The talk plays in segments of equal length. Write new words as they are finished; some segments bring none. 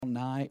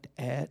tonight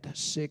at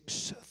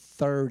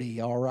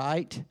 6:30, all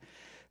right?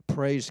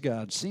 Praise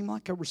God. Seemed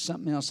like there was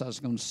something else I was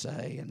going to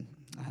say, and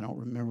I don't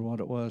remember what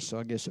it was, so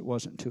I guess it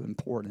wasn't too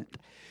important.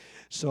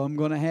 So I'm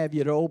going to have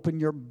you to open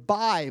your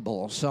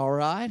Bibles, all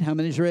right? How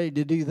many's ready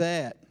to do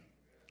that?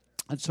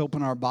 Let's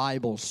open our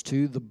Bibles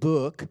to the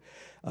book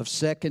of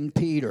 2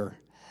 Peter.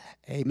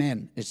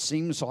 Amen. It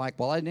seems like,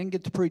 well, I didn't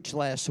get to preach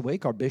last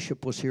week. Our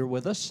bishop was here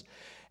with us.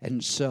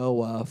 And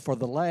so for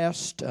the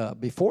last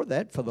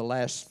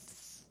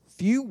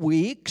few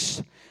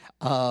weeks,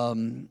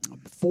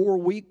 4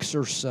 weeks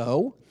or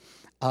so,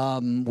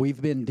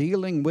 we've been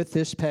dealing with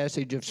this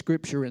passage of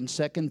Scripture in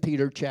 2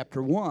 Peter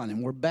chapter 1.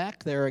 And we're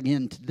back there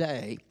again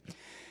today.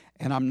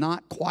 And I'm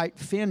not quite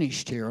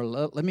finished here.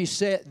 Let me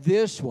say it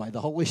this way.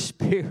 The Holy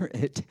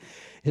Spirit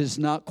is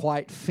not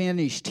quite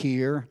finished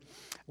here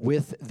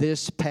with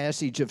this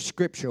passage of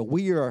Scripture.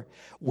 We are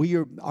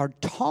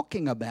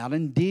talking about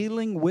and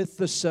dealing with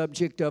the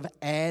subject of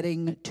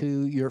adding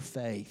to your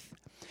faith.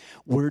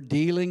 We're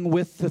dealing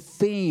with the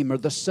theme or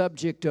the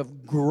subject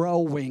of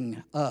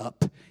growing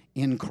up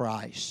in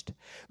Christ,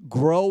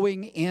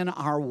 growing in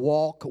our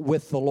walk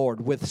with the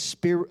Lord. We're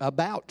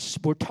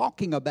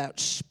talking about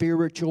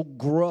spiritual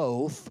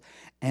growth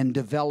and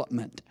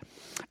development,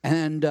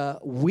 and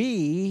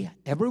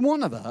every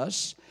one of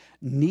us,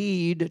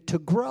 need to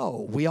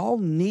grow. We all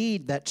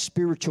need that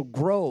spiritual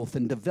growth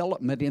and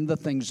development in the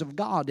things of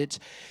God. It's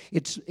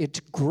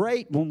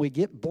great when we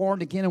get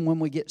born again and when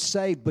we get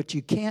saved, but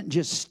you can't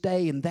just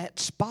stay in that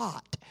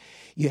spot.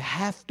 You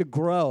have to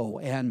grow.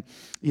 And,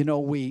 you know,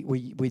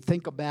 we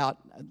think about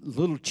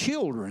little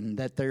children,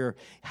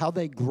 how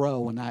they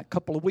grow. And a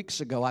couple of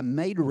weeks ago, I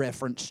made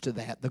reference to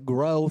that, the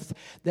growth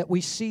that we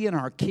see in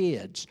our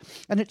kids.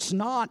 And it's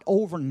not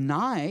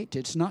overnight.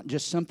 It's not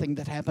just something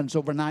that happens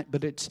overnight,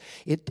 but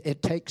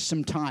it takes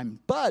some time.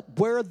 But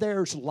where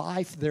there's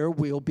life, there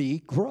will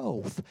be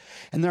growth.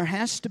 And there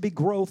has to be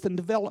growth and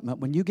development.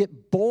 When you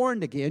get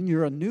born again,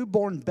 you're a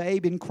newborn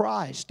babe in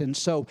Christ. And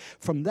so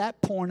from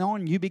that point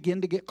on, you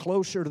begin to get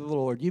closer to the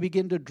Lord. You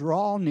begin to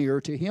draw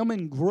near to Him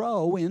and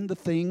grow in the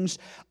things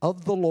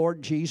of the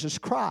Lord Jesus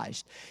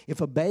Christ.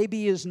 If a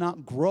baby is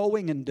not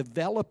growing and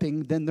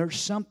developing, then there's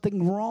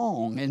something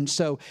wrong. And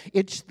so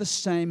it's the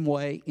same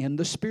way in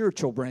the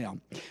spiritual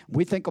realm.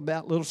 We think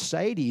about little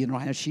Sadie, you know,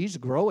 as she's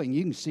growing.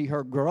 You can see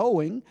her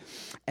growing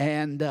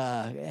and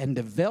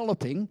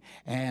developing.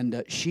 And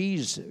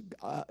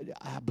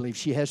I believe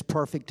she has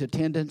perfect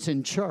attendance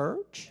in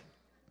church.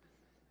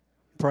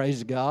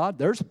 Praise God.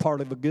 There's a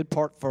good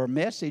part for a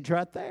message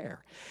right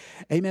there.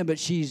 Amen. But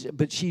she's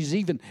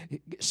even,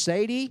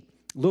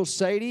 little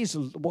Sadie's,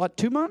 what,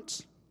 2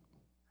 months?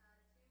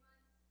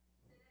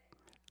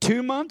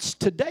 2 months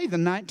today, the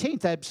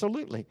 19th,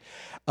 absolutely.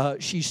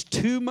 She's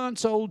 2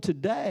 months old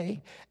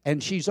today,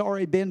 and she's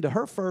already been to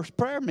her first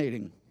prayer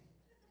meeting.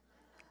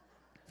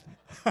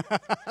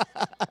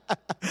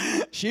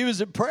 She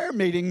was at prayer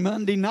meeting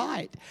Monday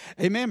night.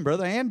 Amen.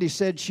 Brother Andy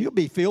said she'll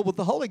be filled with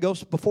the Holy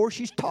Ghost before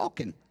she's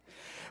talking.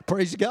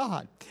 Praise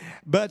God.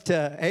 But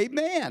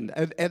amen.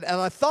 And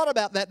I thought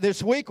about that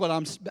this week when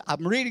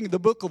I'm reading the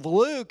book of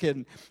Luke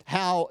and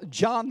how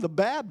John the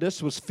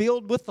Baptist was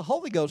filled with the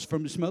Holy Ghost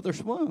from his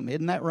mother's womb.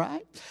 Isn't that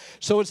right?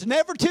 So it's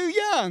never too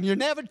young. You're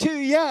never too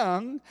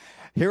young.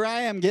 Here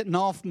I am getting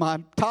off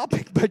my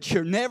topic, but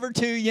you're never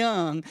too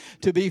young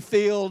to be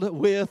filled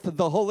with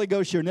the Holy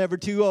Ghost. You're never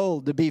too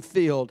old to be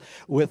filled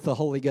with the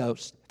Holy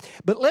Ghost.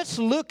 But let's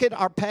look at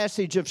our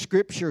passage of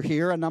Scripture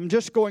here, and I'm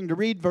just going to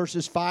read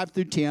verses 5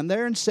 through 10.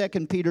 There in 2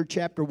 Peter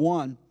chapter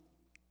 1,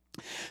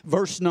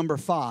 verse number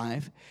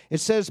 5, it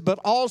says, "But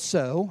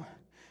also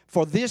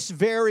for this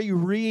very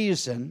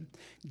reason,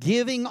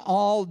 giving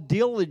all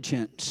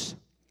diligence,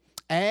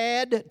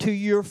 add to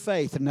your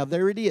faith." Now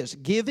there it is,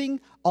 giving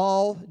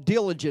all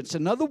diligence.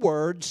 In other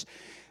words,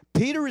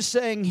 Peter is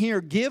saying here,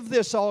 give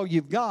this all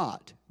you've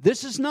got.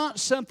 This is not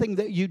something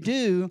that you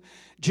do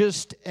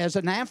just as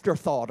an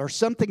afterthought or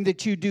something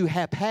that you do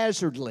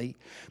haphazardly.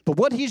 But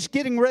what he's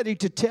getting ready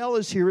to tell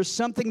us here is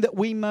something that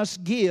we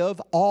must give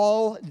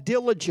all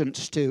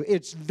diligence to.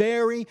 It's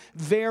very,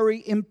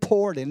 very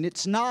important.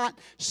 It's not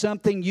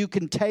something you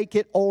can take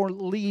it or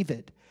leave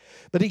it.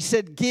 But he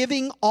said,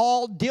 giving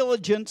all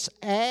diligence,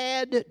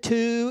 add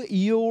to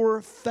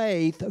your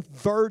faith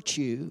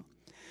virtue,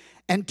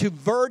 and to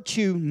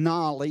virtue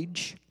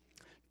knowledge,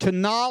 to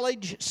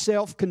knowledge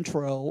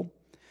self-control,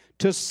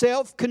 to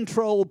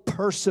self-control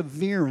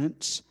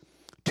perseverance,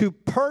 to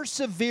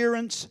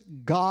perseverance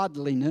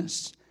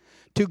godliness,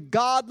 to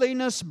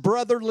godliness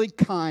brotherly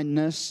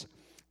kindness,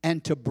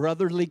 and to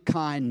brotherly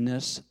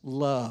kindness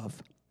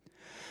love.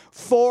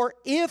 For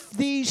if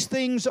these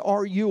things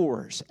are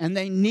yours, and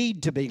they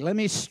need to be, let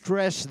me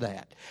stress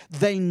that,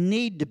 they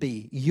need to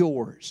be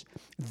yours.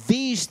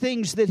 These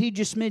things that he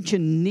just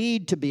mentioned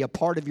need to be a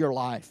part of your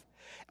life.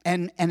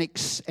 And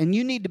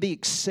you need to be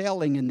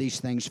excelling in these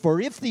things.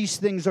 For if these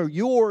things are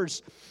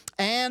yours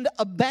and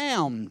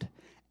abound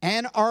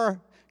and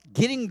are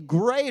getting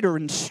greater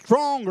and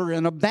stronger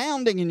and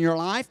abounding in your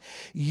life,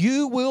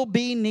 you will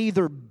be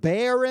neither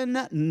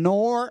barren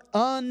nor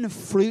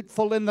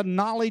unfruitful in the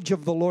knowledge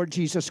of the Lord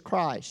Jesus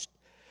Christ.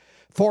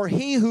 For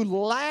he who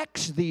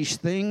lacks these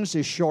things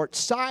is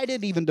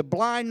short-sighted, even to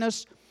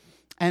blindness,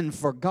 and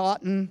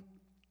forgotten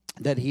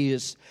that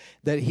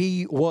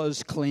he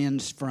was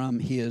cleansed from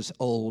his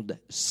old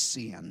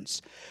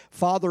sins.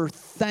 Father,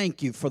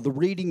 thank you for the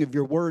reading of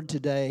your word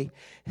today.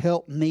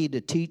 Help me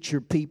to teach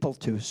your people,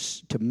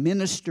 to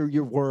minister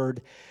your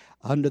word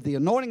under the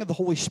anointing of the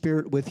Holy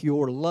Spirit with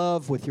your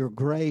love, with your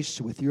grace,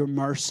 with your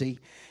mercy,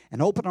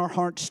 and open our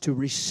hearts to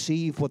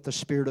receive what the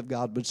Spirit of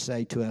God would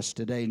say to us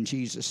today in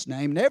Jesus'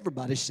 name. And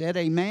everybody said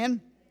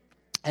amen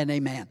and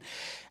amen.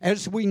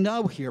 As we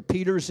know here,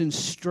 Peter's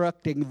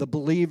instructing the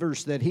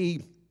believers that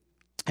he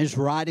is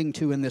writing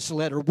to in this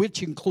letter,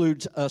 which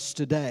includes us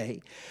today.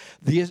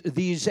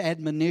 These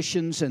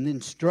admonitions and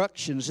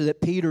instructions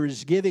that Peter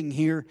is giving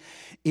here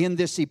in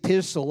this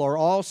epistle are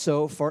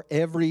also for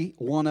every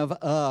one of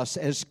us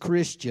as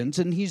Christians,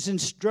 and he's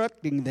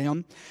instructing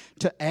them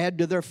to add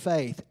to their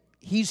faith.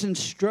 He's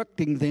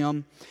instructing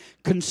them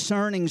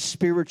concerning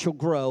spiritual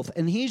growth.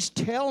 And he's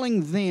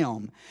telling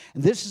them,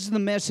 and this is the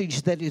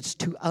message that is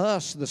to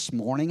us this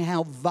morning,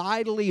 how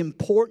vitally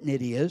important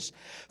it is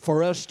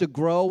for us to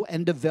grow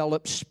and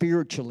develop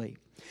spiritually.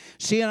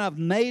 See, and I've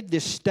made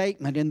this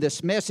statement in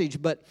this message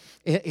but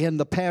in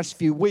the past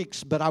few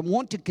weeks, but I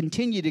want to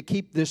continue to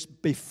keep this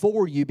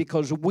before you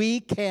because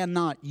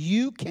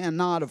you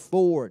cannot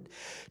afford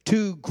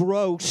to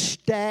grow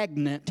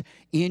stagnant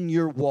in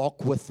your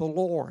walk with the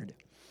Lord.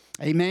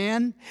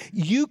 Amen?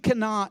 You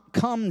cannot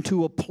come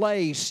to a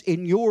place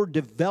in your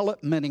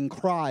development in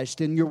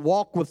Christ, in your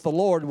walk with the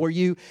Lord, where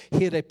you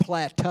hit a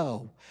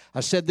plateau.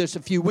 I said this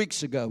a few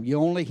weeks ago. You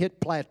only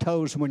hit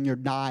plateaus when you're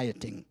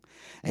dieting.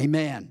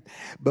 Amen.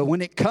 But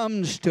when it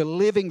comes to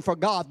living for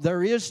God,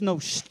 there is no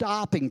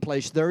stopping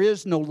place. There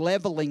is no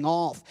leveling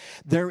off.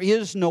 There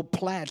is no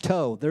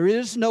plateau. There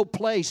is no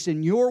place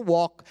in your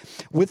walk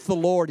with the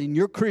Lord, in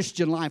your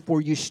Christian life,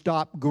 where you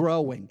stop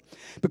growing.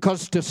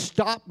 Because to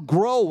stop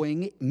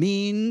growing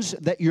means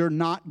that you're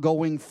not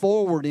going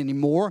forward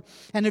anymore.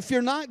 And if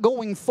you're not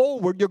going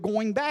forward, you're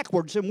going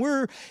backwards. And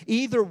we're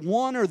either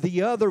one or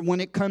the other when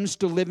it comes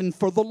to living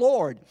for the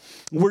Lord.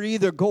 We're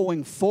either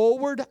going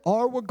forward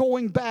or we're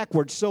going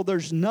backwards. So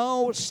there's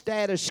no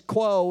status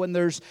quo and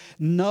there's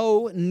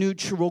no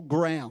neutral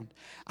ground.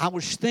 I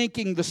was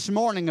thinking this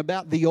morning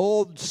about the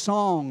old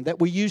song that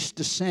we used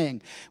to sing.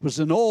 It was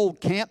an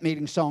old camp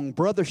meeting song.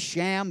 Brother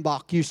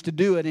Shambach used to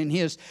do it in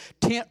his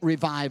tent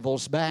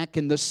revivals back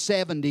in the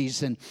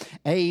 70s and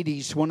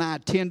 80s when I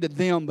attended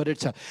them. But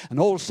it's an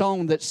old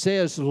song that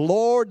says,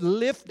 Lord,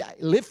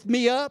 lift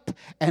me up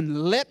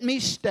and let me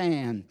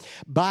stand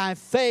by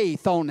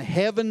faith on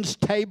heaven's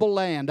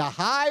tableland, a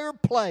higher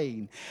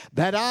plane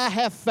that I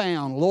have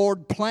found.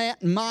 Lord,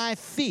 plant my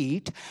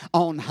feet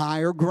on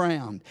higher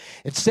ground.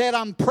 It said,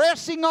 I'm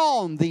pressing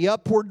on the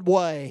upward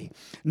way.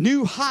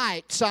 New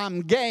heights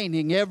I'm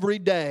gaining every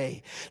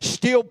day.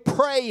 Still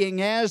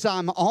praying as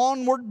I'm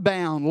onward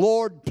bound.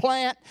 Lord,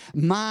 plant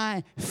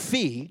my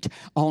feet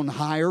on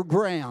higher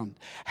ground.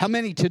 How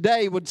many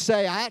today would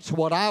say, that's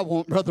what I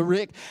want, Brother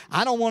Rick.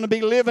 I don't want to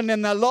be living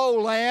in the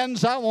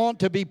lowlands. I want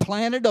to be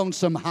planted on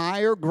some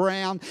higher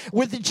ground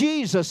with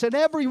Jesus. And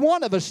every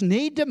one of us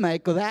need to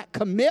make that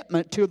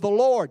commitment to the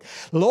Lord.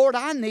 Lord,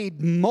 I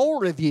need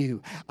more of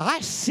you.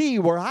 I see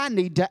where I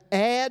need to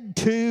add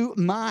to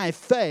my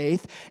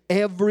faith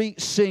every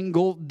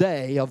single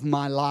day of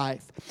my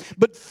life.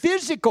 But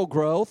physical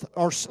growth,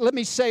 or let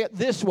me say it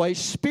this way,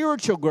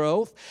 spiritual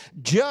growth,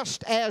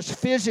 just as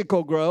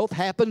physical growth,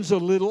 happens a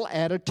little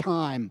at a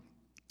time.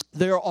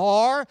 There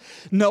are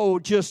no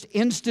just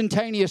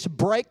instantaneous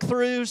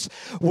breakthroughs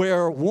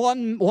where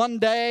one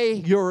day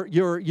you're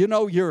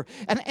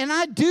and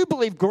I do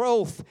believe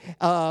growth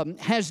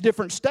has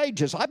different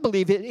stages. I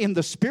believe in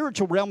the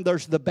spiritual realm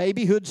there's the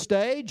babyhood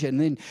stage, and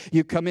then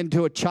you come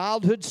into a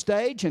childhood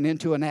stage and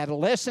into an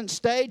adolescent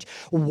stage,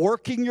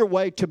 working your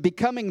way to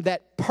becoming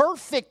that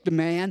perfect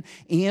man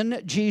in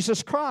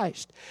Jesus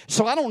Christ.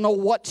 So I don't know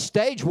what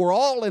stage. We're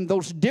all in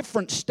those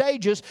different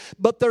stages,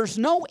 but there's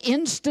no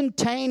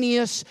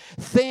instantaneous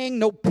thing,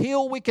 no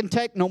pill we can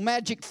take, no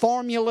magic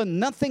formula,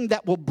 nothing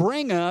that will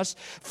bring us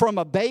from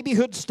a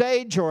babyhood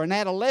stage or an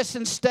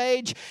adolescent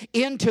stage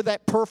into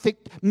that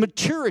perfect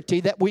maturity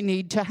that we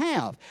need to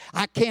have.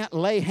 I can't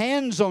lay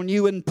hands on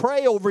you and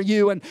pray over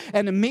you and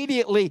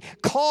immediately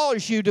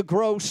cause you to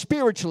grow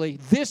spiritually.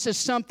 This is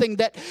something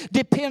that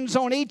depends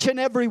on each and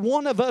every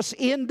one of us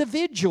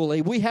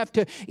individually. We have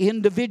to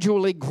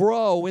individually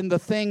grow in the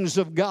things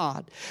of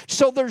God.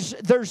 So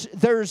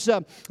there's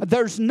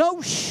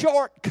no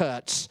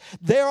shortcuts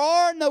There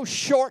are no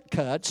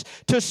shortcuts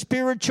to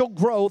spiritual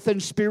growth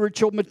and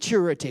spiritual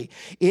maturity.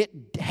 It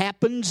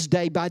happens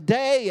day by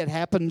day. It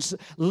happens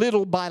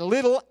little by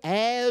little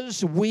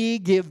as we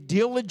give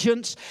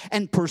diligence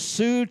and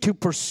pursue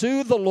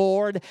the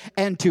Lord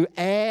and to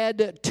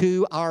add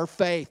to our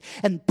faith.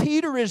 And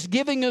Peter is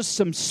giving us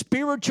some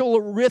spiritual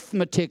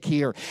arithmetic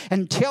here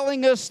and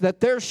telling us that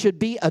there should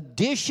be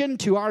addition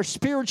to our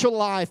spiritual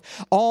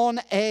life on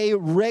a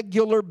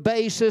regular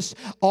basis,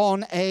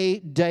 on a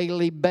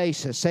daily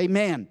basis.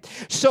 Amen.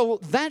 So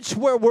that's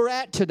where we're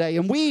at today.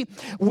 And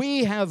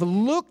we have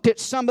looked at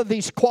some of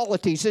these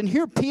qualities. And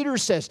here Peter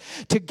says,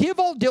 to give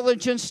all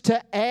diligence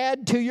to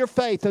add to your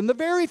faith. And the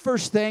very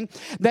first thing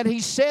that he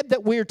said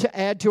that we're to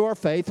add to our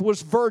faith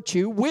was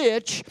virtue,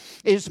 which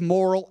is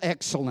moral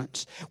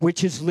excellence,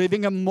 which is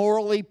living a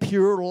morally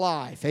pure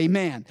life.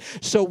 Amen.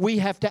 So we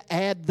have to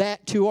add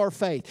that to our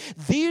faith.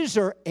 These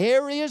are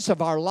areas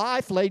of our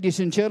life, ladies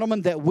and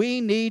gentlemen, that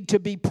we need to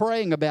be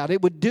praying about.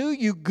 It would do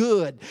you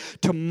good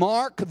to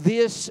mark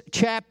this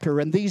chapter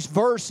and these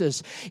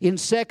verses in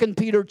 2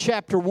 Peter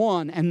chapter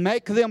 1 and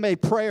make them a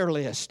prayer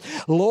list.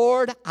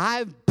 Lord,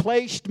 I've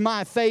placed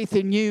my faith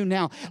in you.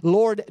 Now,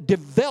 Lord,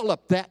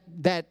 develop that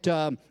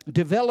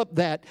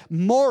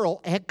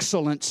moral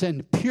excellence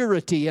and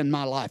purity in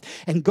my life,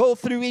 and go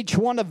through each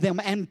one of them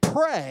and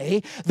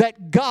pray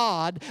that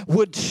God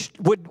would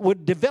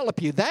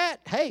develop you.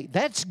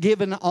 That's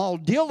given all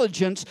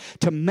diligence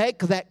to make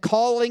that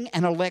calling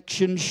and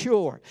election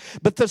sure.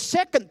 But the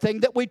second thing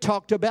that we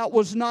talked about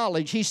was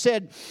knowledge. He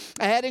said,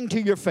 adding to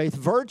your faith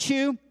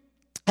virtue,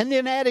 and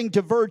then adding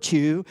to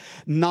virtue,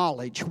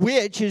 knowledge,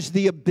 which is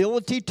the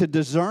ability to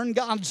discern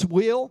God's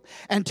will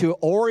and to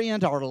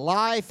orient our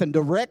life and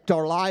direct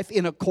our life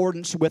in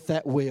accordance with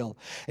that will.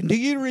 And do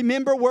you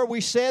remember where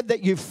we said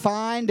that you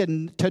find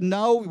and to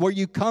know, where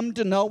you come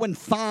to know and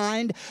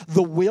find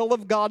the will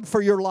of God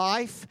for your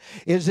life?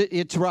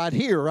 It's right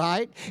here,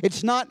 right?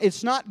 It's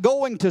not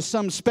going to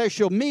some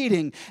special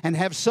meeting and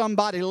have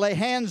somebody lay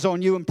hands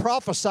on you and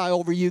prophesy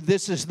over you,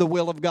 this is the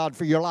will of God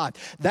for your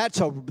life.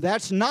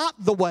 That's not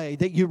the way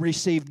that you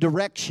receive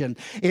direction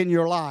in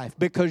your life,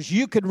 because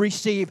you could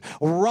receive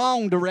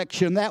wrong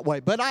direction that way.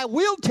 But I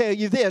will tell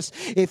you this,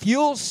 if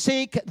you'll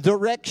seek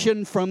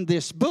direction from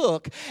this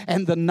book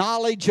and the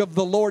knowledge of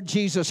the Lord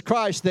Jesus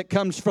Christ that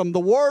comes from the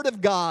Word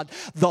of God,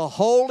 the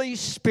Holy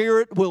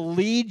Spirit will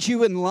lead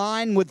you in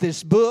line with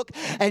this book,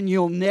 and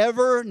you'll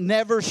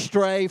never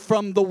stray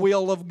from the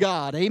will of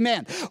God.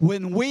 Amen.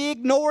 When we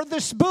ignore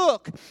this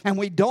book and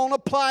we don't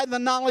apply the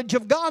knowledge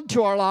of God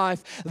to our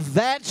life,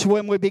 that's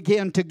when we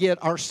begin to get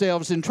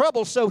ourselves in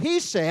trouble. So he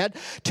said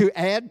to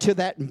add to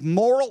that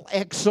moral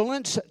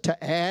excellence,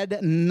 to add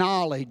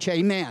knowledge.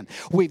 Amen.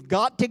 We've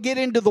got to get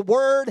into the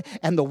Word,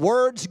 and the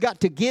Word's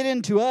got to get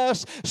into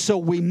us, so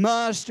we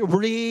must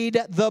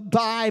read the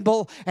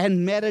Bible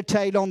and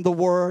meditate on the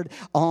Word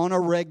on a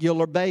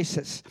regular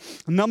basis.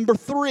 Number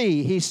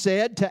 3, he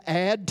said, to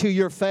add to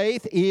your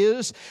faith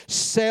is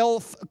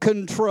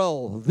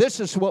self-control.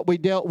 This is what we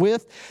dealt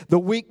with the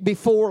week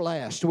before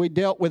last. We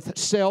dealt with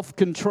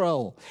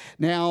self-control.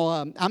 Now,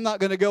 I'm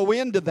not going to go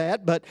into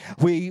that, but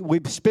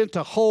we've spent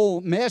a whole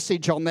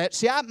message on that.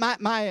 See,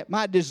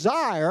 my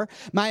desire,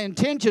 my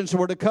intentions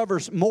were to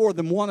cover more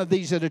than one of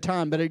these at a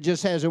time, but it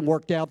just hasn't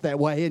worked out that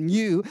way. And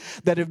you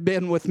that have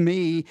been with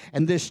me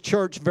and this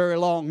church very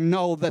long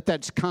know that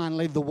that's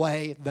kindly the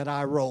way that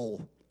I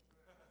roll.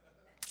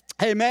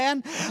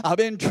 Amen. I've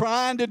been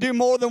trying to do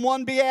more than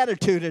one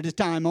beatitude at a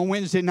time on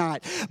Wednesday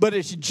night, but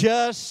it's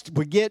just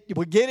we get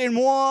in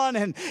one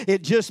and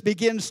it just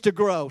begins to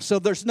grow. So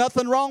there's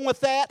nothing wrong with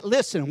that.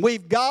 Listen,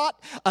 we've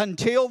got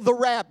until the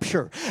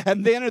rapture,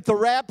 and then at the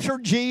rapture,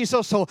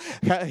 Jesus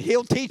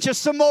he'll teach us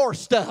some more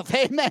stuff.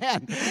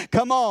 Amen.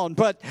 Come on,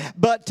 but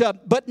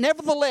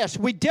nevertheless,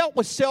 we dealt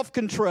with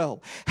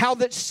self-control. How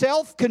that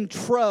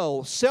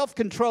self-control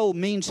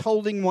means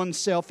holding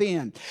oneself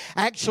in.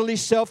 Actually,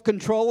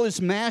 self-control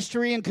is mastery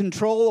and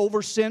control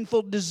over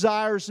sinful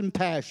desires and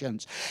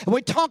passions. And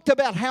we talked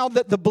about how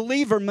that the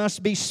believer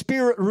must be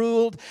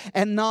spirit-ruled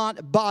and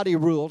not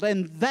body-ruled.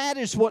 And that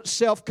is what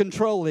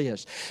self-control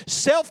is.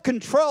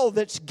 Self-control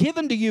that's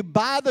given to you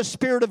by the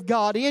Spirit of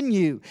God in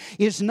you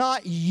is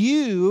not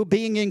you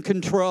being in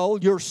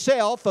control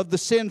yourself of the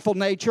sinful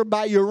nature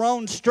by your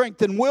own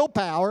strength and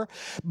willpower,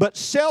 but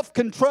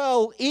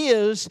self-control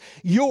is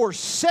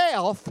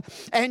yourself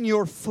and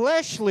your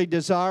fleshly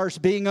desires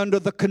being under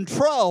the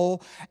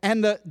control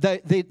and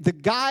the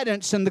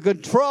guidance and the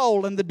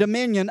control and the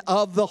dominion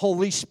of the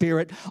Holy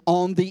Spirit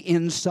on the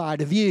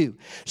inside of you.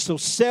 So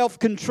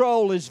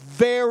self-control is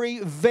very,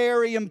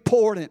 very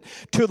important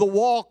to the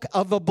walk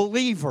of a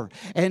believer.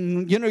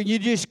 And, you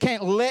just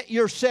can't let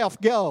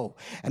yourself go.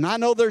 And I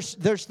know there's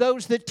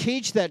those that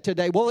teach that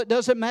today. Well, it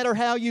doesn't matter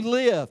how you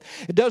live.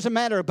 It doesn't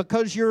matter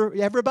because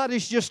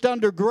everybody's just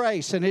under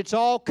grace and it's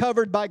all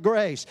covered by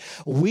grace.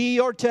 We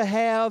are to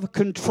have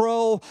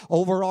control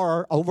over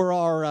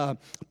our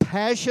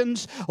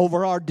passions,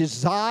 over our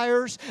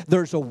desires.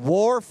 There's a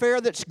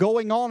warfare that's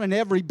going on in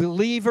every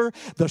believer.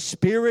 The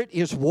Spirit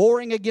is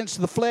warring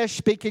against the flesh,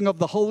 speaking of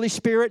the Holy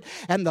Spirit,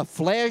 and the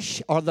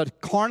flesh or the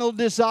carnal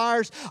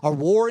desires are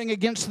warring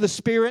against the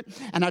Spirit.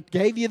 And I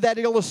gave you that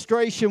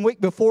illustration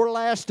week before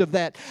last of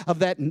that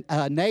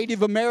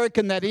Native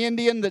American, that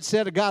Indian that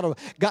said, I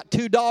got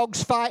two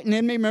dogs fighting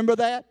in me. Remember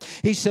that?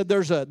 He said,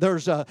 there's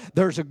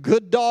a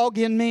good dog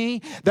in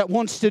me that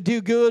wants to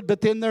do good,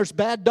 but then there's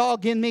bad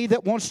dog in me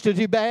that wants to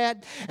do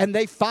bad, and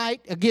they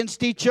fight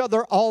against each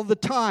other all the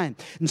time.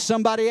 And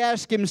somebody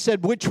asked him,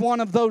 said, which one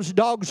of those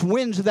dogs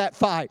wins that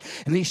fight?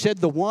 And he said,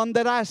 the one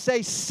that I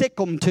say sick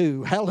 'em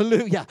to.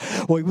 Hallelujah.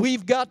 Well,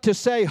 we've got to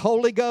say,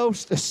 Holy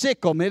Ghost,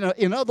 sick 'em.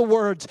 In other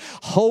words,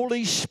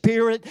 Holy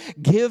Spirit,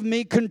 give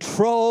me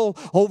control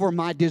over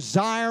my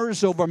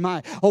desires, over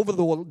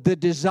the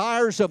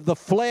desires of the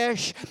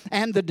flesh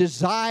and the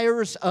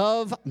desires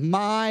of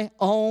my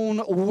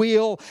own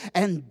will,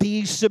 and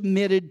be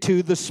submitted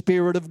to the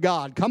Spirit of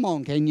God. Come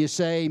on, can you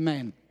say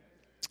amen?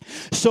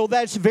 So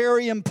that's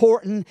very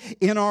important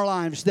in our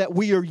lives, that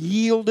we are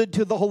yielded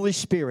to the Holy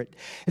Spirit.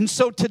 And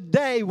so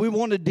today we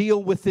want to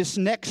deal with this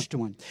next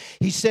one.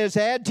 He says,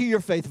 add to your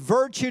faith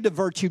virtue, to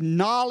virtue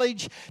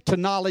knowledge, to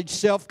knowledge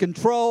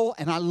self-control.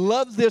 And I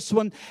love this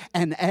one.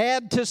 And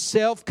add to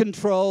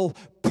self-control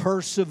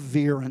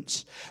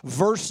perseverance.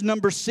 Verse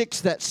number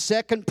 6, that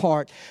second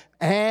part.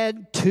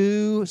 Add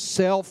to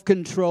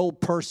self-control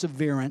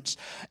perseverance.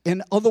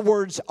 In other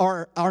words,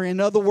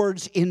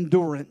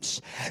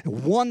 endurance.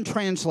 One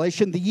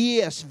translation, the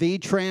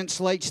ESV,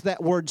 translates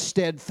that word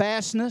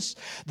steadfastness.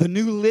 The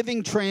New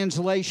Living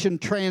Translation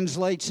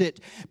translates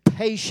it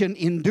patient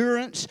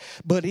endurance.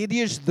 But it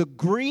is the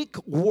Greek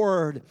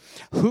word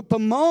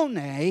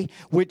hupomone,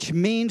 which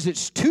means,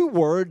 it's two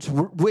words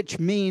which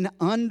mean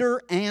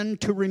under and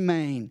to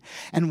remain.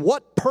 And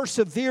what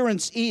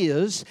perseverance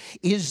is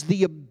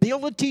the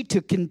ability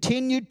to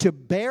continue to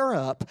bear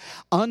up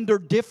under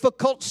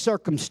difficult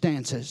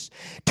circumstances,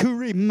 to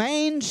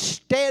remain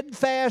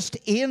steadfast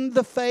in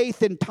the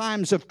faith in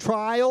times of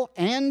trial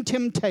and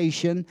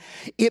temptation.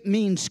 It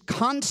means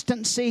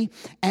constancy,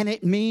 and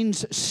it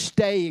means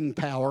staying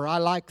power. I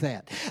like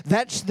that.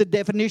 That's the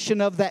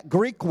definition of that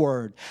Greek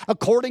word.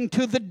 According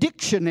to the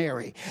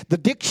dictionary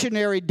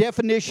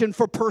definition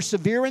for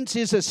perseverance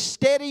is a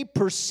steady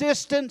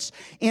persistence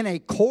in a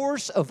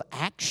course of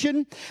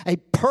action, a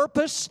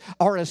purpose,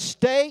 or a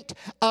state,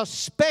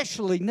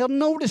 especially. Now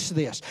notice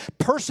this.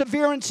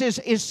 Perseverance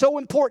is so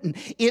important.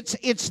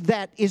 It's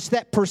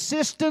that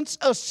persistence,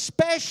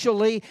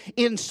 especially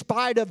in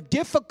spite of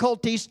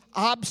difficulties,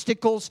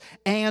 obstacles,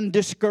 and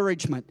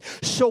discouragement.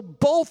 So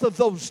both of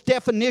those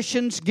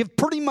definitions give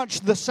pretty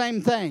much the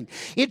same thing.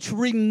 It's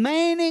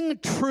remaining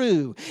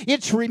true.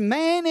 It's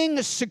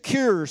remaining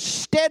secure,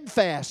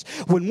 steadfast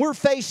when we're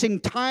facing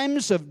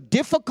times of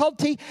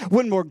difficulty,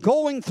 when we're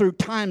going through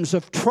times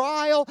of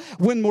trial,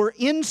 when we're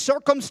in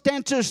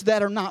circumstances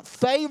that are not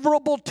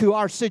favorable to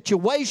our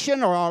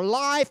situation or our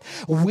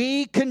life.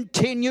 We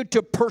continue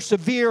to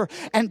persevere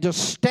and to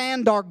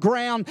stand our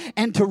ground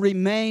and to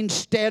remain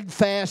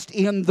steadfast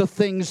in the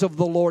things of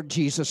the Lord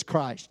Jesus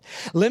Christ.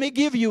 Let me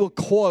give you a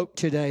quote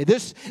today.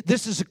 This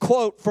is a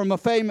quote from a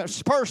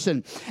famous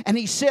person, and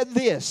he said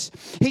this.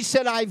 He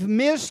said, I've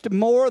missed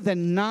more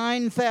than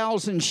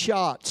 9,000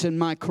 shots in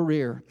my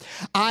career.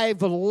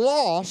 I've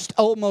lost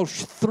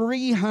almost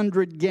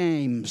 300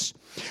 games.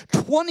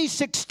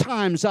 26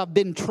 times I've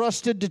been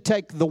trusted to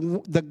take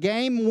the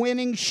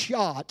game-winning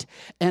shot,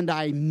 and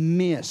I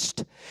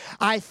missed.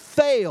 I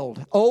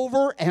failed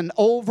over and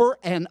over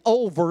and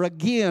over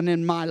again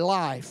in my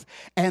life,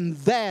 and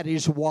that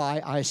is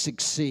why I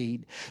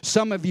succeed.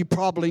 Some of you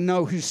probably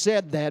know who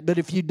said that, but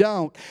if you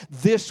don't,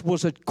 this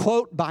was a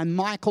quote by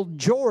Michael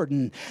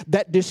Jordan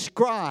that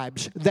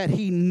describes that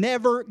he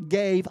never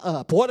gave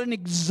up. What an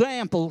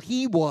example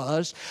he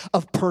was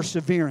of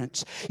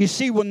perseverance. You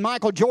see, when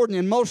Michael Jordan,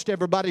 and most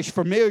everybody's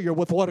familiar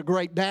with what a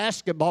great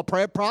basketball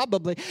player,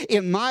 probably,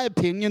 in my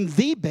opinion,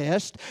 the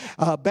best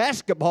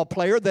basketball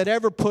player that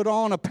ever put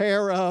on a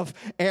pair of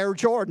Air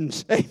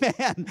Jordans.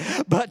 Amen.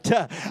 But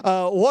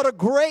what a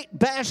great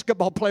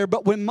basketball player.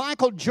 But when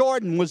Michael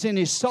Jordan was in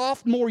his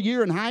sophomore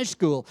year in high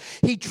school,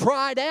 he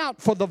tried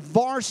out for the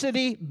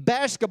varsity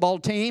basketball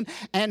team,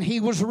 and he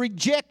was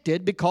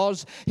rejected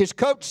because his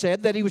coach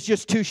said that he was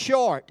just too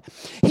short.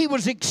 He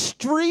was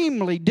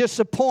extremely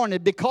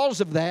disappointed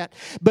because of that,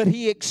 but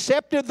he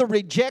accepted the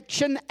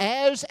rejection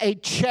as a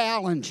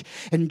challenge.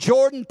 And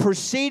Jordan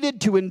proceeded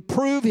to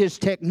improve his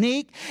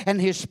technique and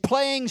his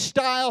playing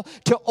style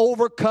to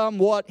overcome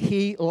what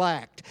he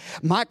lacked.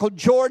 Michael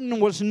Jordan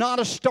was not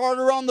a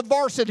starter on the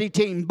varsity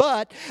team,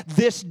 but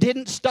this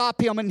didn't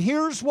stop him. And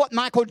here's what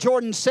Michael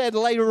Jordan said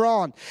later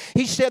on.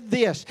 He said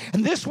this,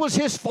 and this was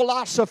his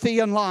philosophy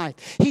in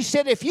life. He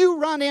said, if you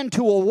run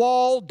into a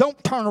wall,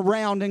 don't turn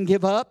around and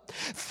give up.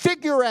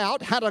 Figure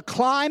out how to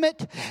climb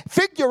it,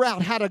 figure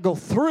out how to go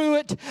through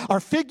it, or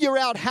figure figure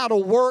out how to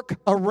work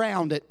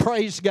around it.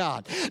 Praise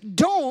God.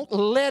 Don't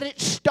let it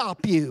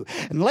stop you.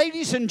 And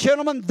ladies and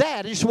gentlemen,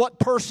 that is what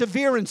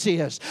perseverance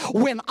is.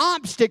 When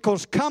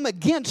obstacles come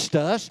against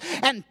us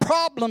and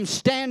problems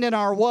stand in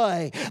our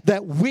way,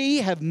 that we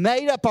have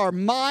made up our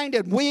mind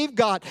and we've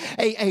got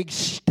a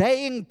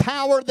staying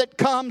power that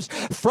comes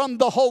from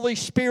the Holy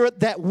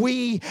Spirit, that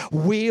we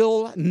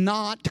will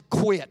not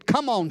quit.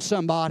 Come on,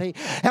 somebody.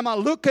 Am I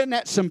looking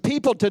at some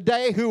people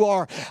today who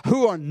are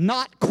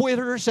not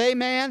quitters,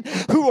 amen,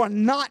 who are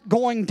not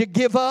going to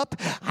give up?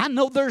 I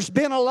know there's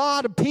been a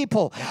lot of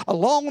people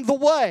along the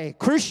way,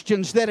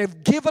 Christians that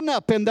have given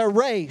up in their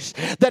race,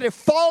 that have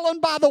fallen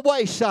by the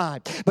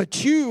wayside.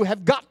 But you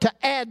have got to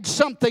add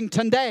something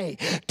today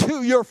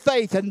to your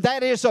faith, and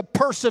that is a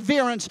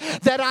perseverance,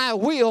 that I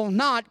will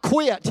not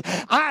quit.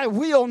 I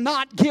will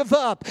not give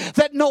up.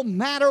 That no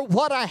matter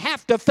what I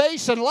have to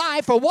face in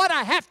life or what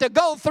I have to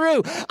go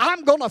through,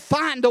 I'm going to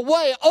find a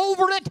way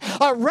over it,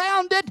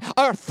 around it,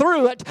 or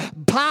through it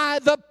by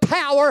the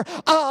power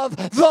of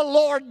the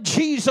Lord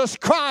Jesus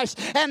Christ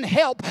and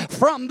help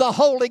from the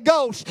Holy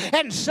Ghost.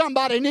 And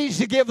somebody needs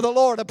to give the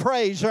Lord a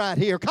praise right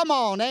here. Come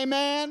on,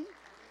 amen.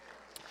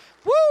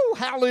 Woo,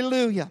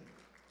 hallelujah.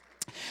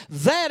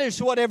 That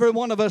is what every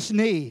one of us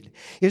need,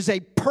 is a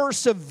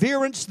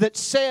perseverance that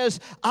says,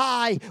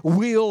 I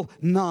will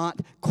not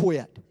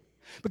quit.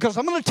 Because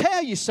I'm going to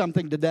tell you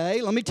something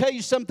today. Let me tell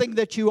you something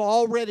that you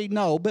already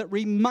know, but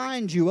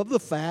remind you of the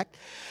fact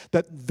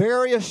that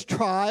various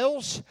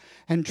trials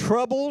and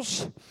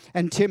troubles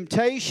and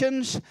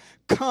temptations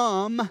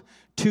come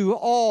to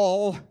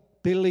all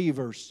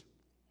believers.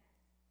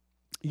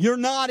 You're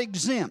not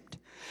exempt.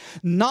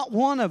 Not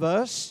one of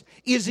us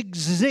is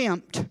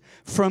exempt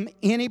from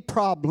any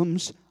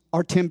problems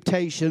or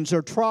temptations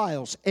or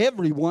trials.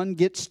 Everyone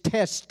gets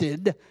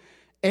tested.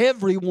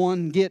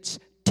 Everyone gets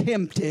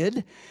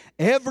tempted.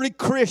 Every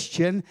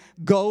Christian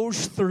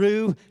goes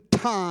through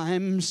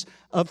times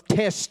of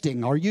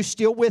testing. Are you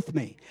still with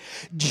me?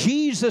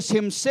 Jesus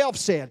himself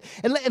said,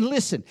 and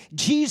listen,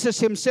 Jesus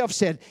himself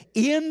said,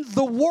 in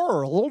the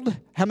world,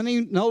 how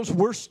many knows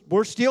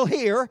we're still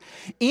here?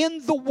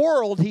 In the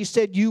world, he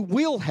said,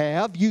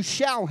 you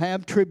shall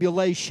have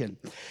tribulation.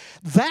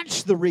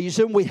 That's the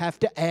reason we have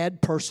to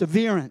add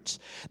perseverance.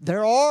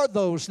 There are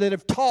those that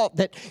have taught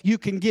that you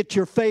can get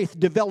your faith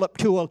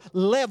developed to a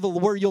level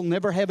where you'll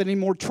never have any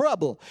more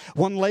trouble.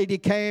 One lady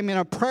came in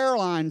a prayer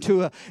line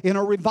in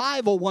a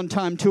revival one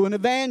time to an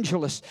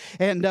evangelist,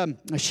 and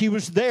she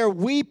was there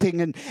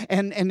weeping,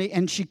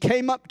 and she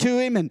came up to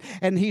him,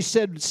 and he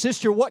said,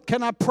 "Sister, what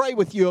can I pray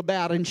with you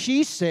about?" And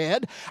she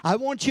said, "I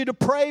want you to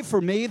pray for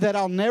me that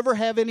I'll never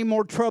have any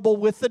more trouble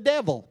with the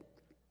devil."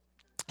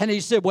 And he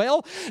said,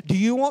 "Well, do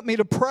you want me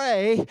to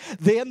pray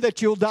then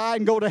that you'll die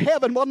and go to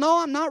heaven?" "Well,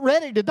 no, I'm not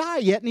ready to die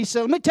yet." And he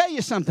said, "Let me tell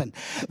you something.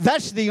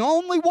 That's the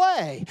only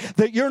way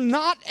that you're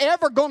not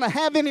ever going to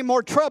have any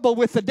more trouble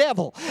with the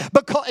devil,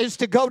 because is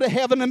to go to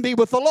heaven and be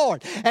with the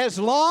Lord. As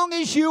long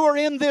as you are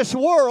in this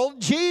world,"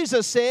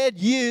 Jesus said,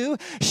 "you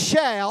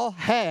shall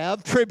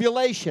have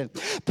tribulation."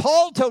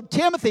 Paul told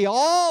Timothy,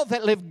 all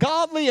that live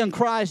godly in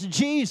Christ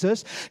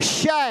Jesus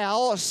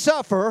shall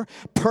suffer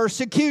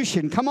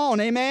persecution. Come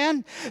on,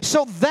 amen?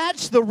 So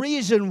that's the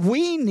reason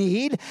we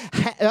need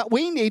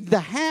to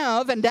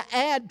have and to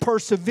add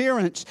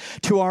perseverance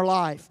to our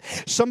life.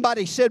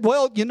 Somebody said,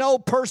 "Well,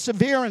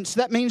 perseverance,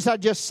 that means I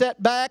just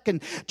sit back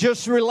and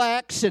just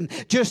relax and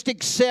just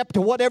accept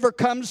whatever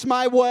comes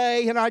my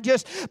way, and I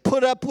just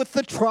put up with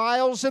the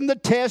trials and the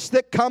tests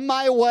that come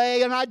my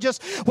way, and I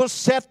just will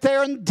sit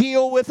there and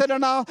deal with it,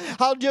 and I'll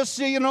just,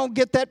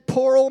 get that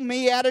poor old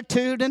me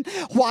attitude, and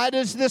why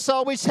does this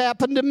always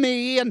happen to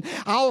me, and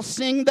I'll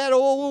sing that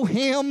old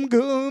hymn,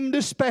 Gloom,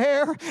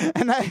 Despair,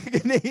 and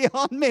agony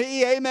on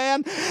me,"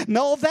 amen.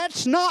 No,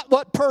 that's not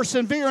what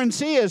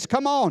perseverance is.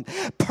 Come on.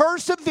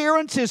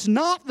 Perseverance is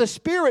not the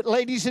spirit,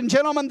 ladies and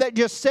gentlemen, that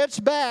just sits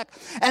back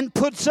and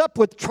puts up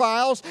with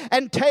trials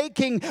and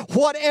taking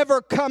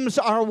whatever comes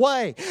our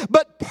way.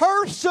 But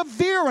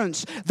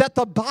perseverance that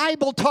the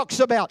Bible talks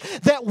about,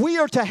 that we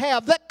are to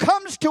have, that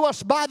comes to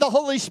us by the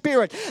Holy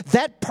Spirit,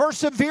 that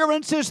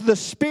perseverance is the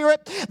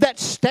spirit that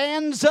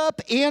stands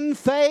up in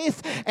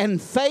faith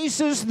and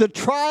faces the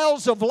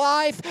trials of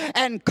life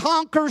and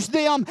conquers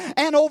them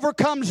and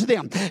overcomes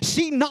them.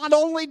 See, not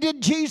only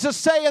did Jesus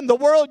say, "In the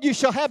world you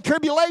shall have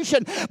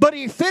tribulation," but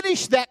he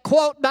finished that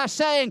quote by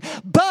saying,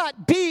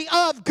 "But be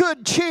of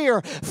good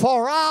cheer,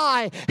 for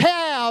I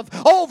have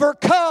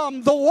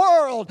overcome the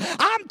world."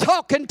 I'm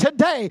talking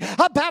today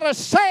about a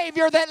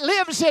Savior that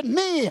lives in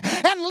me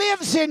and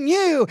lives in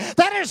you,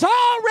 that has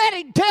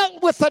already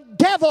dealt with the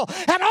devil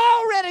and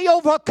already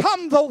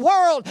overcome the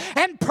world.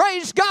 And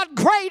praise God,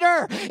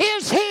 greater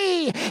is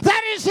he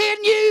that is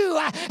in you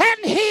and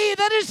he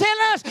that is in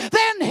us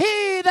than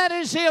he that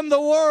is in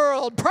the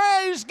world.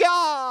 Praise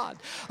God.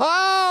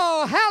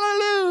 Oh,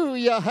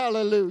 hallelujah,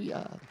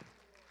 hallelujah.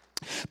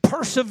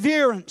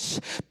 Perseverance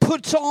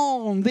puts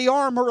on the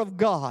armor of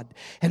God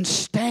and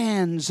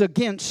stands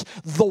against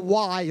the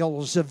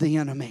wiles of the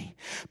enemy.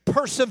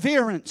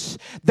 Perseverance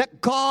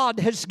that God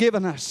has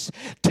given us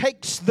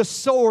takes the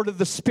sword of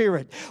the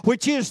Spirit,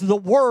 which is the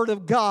Word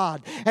of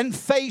God, and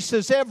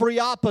faces every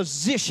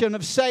opposition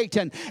of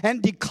Satan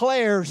and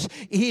declares,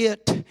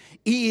 "It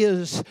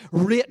is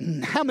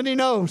written." How many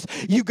knows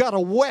you got a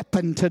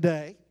weapon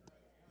today?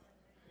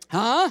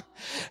 Huh?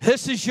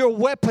 This is your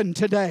weapon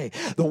today.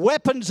 The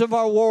weapons of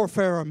our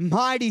warfare are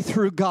mighty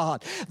through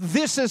God.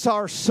 This is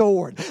our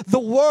sword. The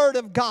Word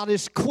of God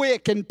is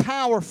quick and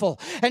powerful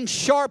and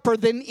sharper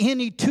than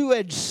any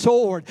two-edged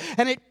sword.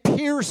 And it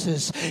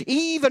pierces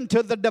even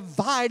to the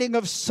dividing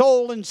of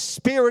soul and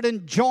spirit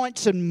and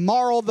joints and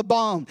marrow of the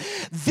bone.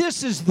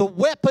 This is the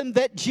weapon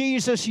that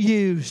Jesus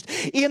used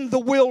in the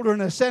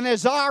wilderness. And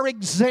as our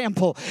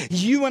example,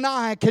 you and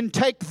I can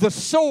take the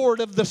sword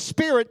of the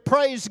Spirit,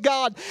 praise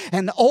God,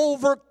 and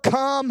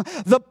overcome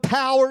the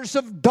powers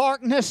of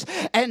darkness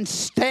and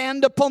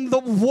stand upon the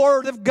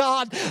Word of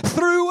God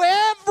through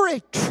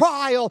every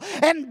trial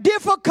and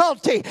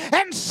difficulty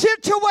and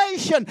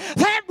situation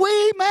that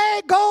we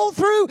may go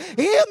through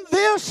in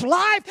this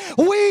life.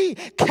 We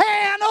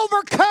can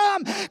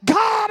overcome.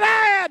 God,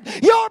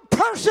 add your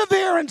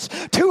perseverance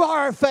to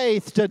our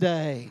faith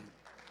today.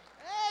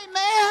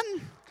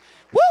 Amen.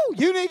 Woo!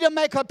 You need to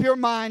make up your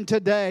mind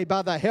today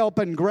by the help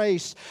and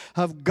grace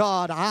of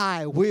God.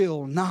 I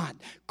will not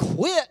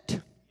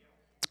quit.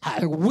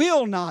 I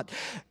will not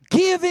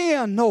give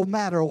in no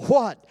matter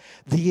what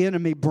the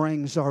enemy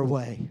brings our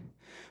way.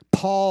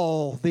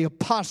 Paul, the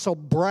apostle,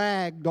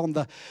 bragged on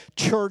the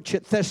church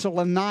at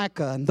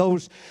Thessalonica and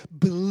those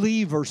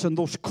believers and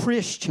those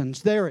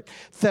Christians there at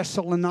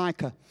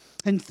Thessalonica.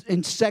 In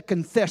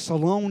 2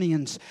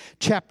 Thessalonians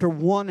chapter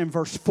 1 and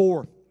verse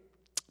 4,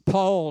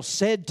 Paul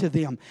said to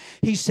them,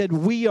 he said,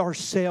 "We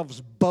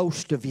ourselves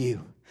boast of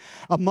you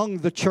among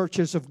the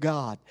churches of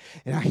God."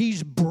 And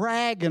he's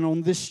bragging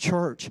on this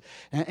church.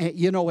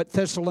 At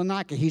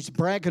Thessalonica, he's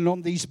bragging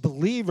on these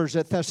believers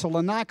at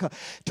Thessalonica.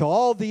 To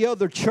all the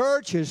other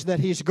churches that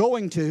he's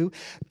going to,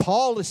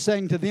 Paul is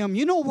saying to them,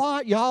 you know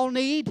what y'all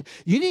need?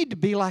 You need to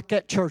be like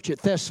that church at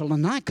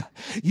Thessalonica.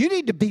 You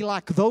need to be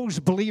like those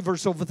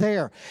believers over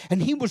there.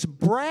 And he was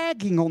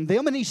bragging on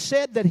them, and he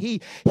said that he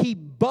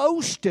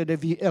boasted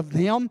of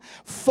them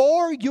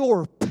for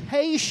your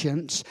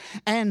patience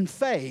and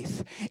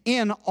faith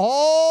in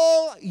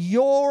all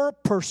your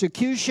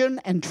persecution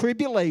and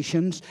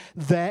tribulations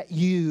that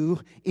you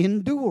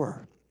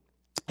endure.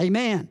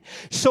 Amen.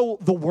 So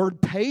the word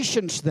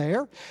patience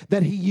there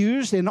that he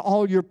used in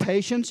all your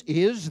patience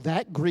is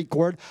that Greek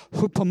word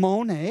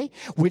hupomone,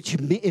 which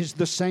is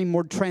the same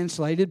word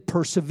translated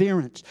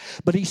perseverance.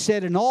 But he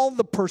said in all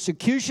the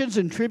persecutions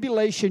and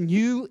tribulation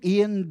you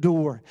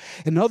endure.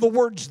 In other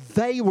words,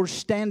 they were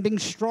standing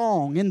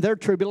strong in their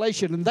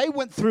tribulation, and they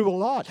went through a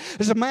lot.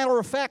 As a matter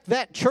of fact,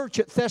 that church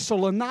at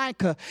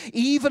Thessalonica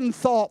even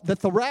thought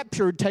that the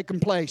rapture had taken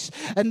place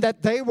and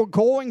that they were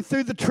going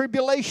through the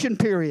tribulation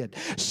period.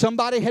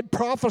 Somebody had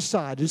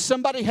prophesied, and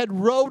somebody had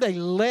wrote a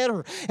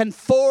letter and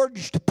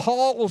forged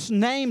Paul's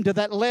name to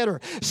that letter,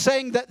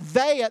 saying that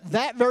they at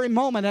that very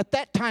moment, at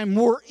that time,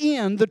 were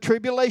in the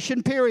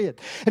tribulation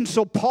period. And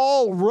so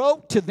Paul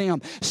wrote to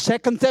them, 2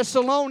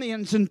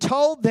 Thessalonians, and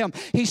told them,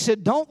 he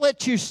said, don't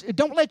let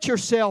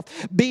yourself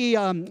be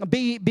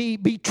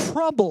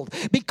troubled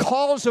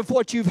because of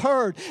what you've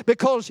heard,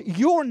 because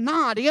you're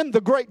not in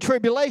the great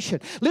tribulation.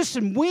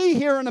 Listen, we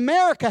here in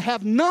America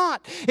have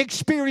not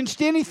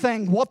experienced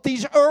anything what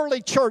these early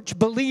church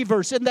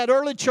believers in that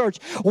early church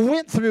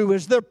went through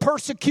as their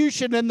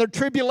persecution and their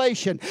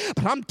tribulation.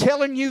 But I'm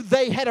telling you,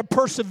 they had a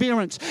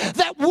perseverance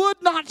that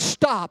would not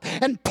stop.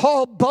 And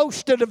Paul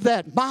boasted of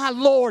that. My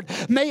Lord,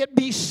 may it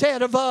be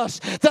said of us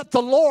that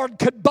the Lord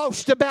could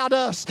boast about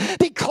us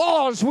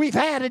because we've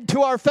added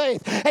to our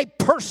faith a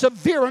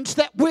perseverance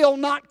that will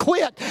not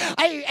quit,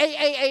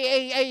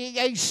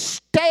 a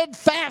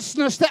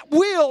steadfastness that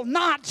will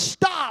not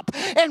stop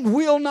and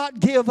will not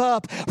give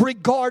up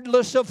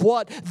regardless of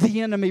what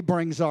the enemy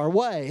brings our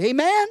way.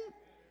 Amen?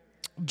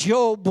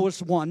 Job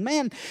was one.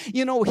 Man,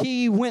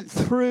 he went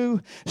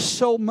through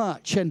so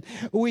much, and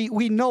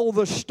we know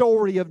the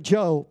story of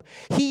Job.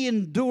 He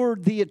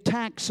endured the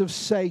attacks of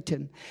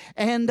Satan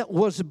and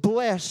was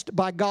blessed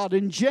by God.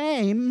 In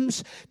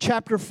James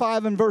chapter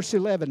 5 and verse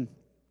 11,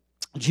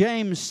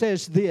 James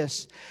says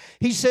this.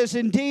 He says,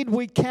 indeed,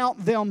 we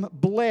count them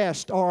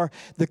blessed, or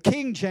the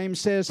King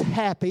James says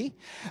happy,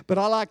 but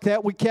I like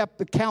that. We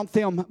count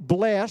them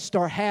blessed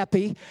or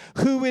happy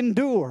who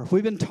endure.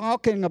 We've been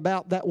talking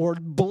about that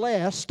word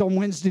blessed on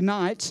Wednesday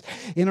nights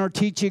in our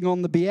teaching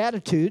on the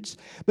Beatitudes.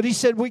 But he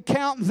said, we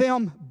count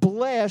them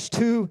blessed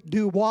who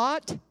do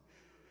what?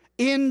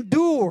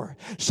 Endure.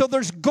 So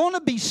there's going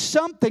to be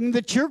something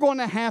that you're going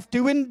to have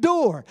to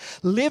endure.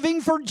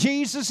 Living for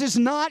Jesus is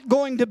not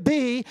going to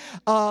be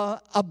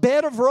a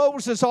bed of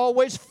roses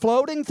always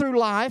floating through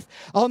life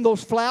on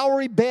those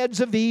flowery beds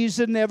of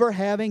ease and never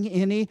having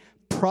any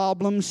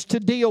problems to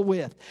deal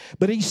with.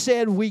 But he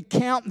said, we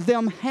count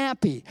them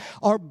happy,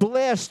 are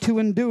blessed to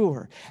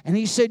endure. And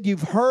he said,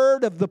 you've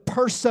heard of the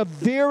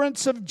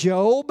perseverance of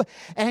Job,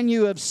 and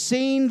you have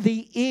seen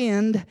the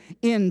end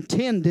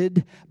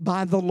intended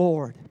by the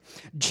Lord.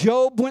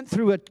 Job went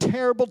through a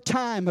terrible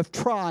time of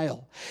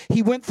trial.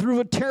 He went through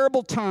a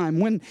terrible time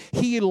when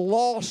he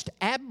lost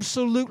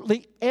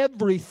absolutely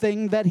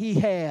everything that he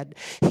had.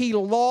 He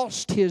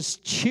lost his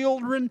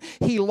children.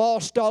 He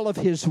lost all of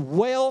his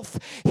wealth.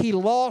 He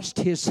lost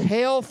his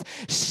health.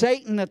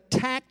 Satan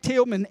attacked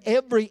him in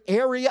every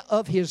area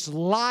of his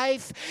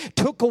life,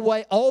 took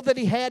away all that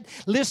he had.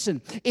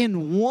 Listen,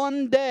 in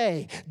one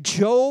day,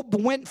 Job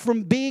went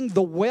from being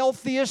the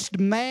wealthiest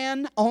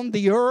man on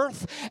the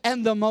earth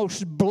and the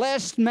most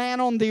blessed man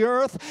on the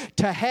earth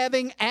to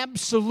having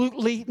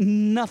absolutely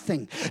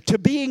nothing, to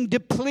being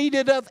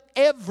depleted of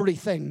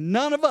everything.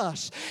 None of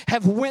us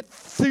have went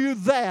through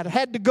that,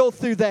 had to go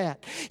through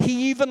that.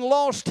 He even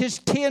lost his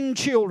 10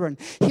 children.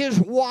 His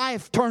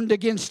wife turned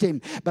against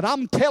him. But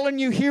I'm telling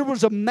you, here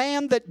was a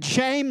man that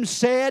James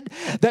said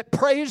that,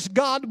 praise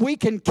God, we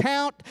can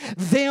count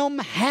them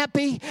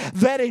happy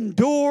that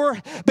endure,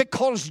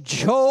 because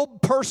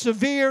Job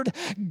persevered.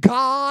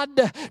 God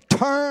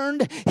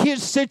turned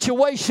his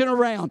situation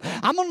around.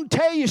 I'm going to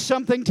tell you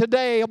something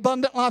today,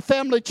 Abundant Life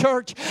Family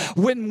Church.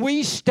 When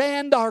we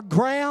stand our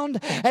ground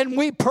and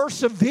we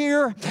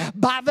persevere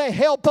by the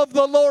help of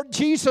the Lord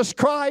Jesus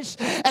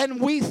Christ, and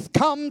we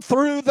come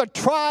through the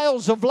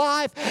trials of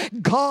life,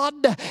 God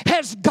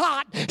has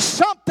got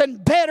something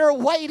better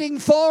waiting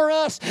for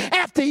us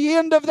at the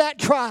end of that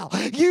trial.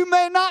 You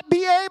may not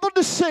be able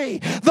to see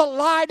the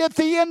light at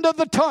the end of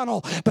the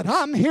tunnel, but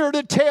I'm here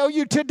to tell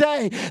you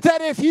today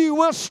that if you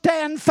will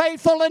stand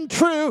faithful and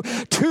true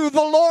to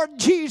the Lord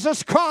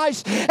Jesus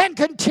Christ and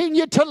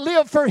continue to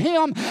live for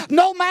Him,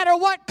 no matter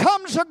what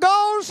comes or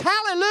goes,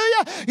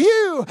 hallelujah,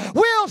 you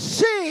will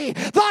see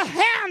the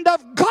hand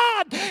of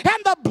God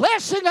and the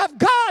blessing of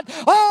God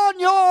on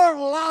your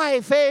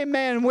life.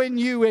 Amen. When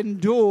you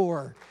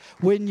endure.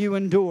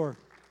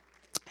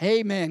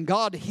 Amen.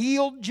 God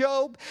healed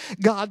Job.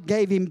 God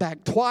gave him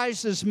back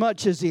twice as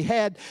much as he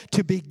had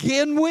to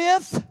begin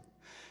with.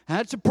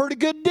 That's a pretty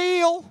good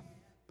deal.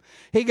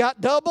 He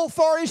got double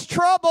for his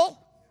trouble.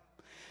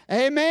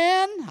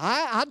 Amen.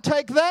 I'd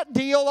take that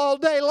deal all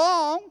day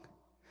long.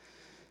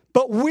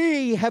 But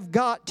we have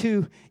got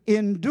to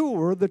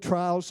endure the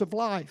trials of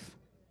life.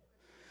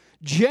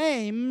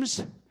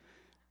 James,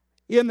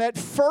 in that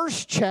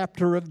first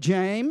chapter of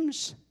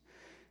James,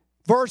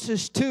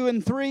 verses 2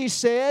 and 3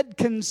 said,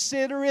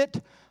 consider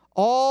it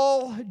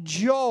all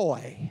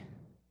joy,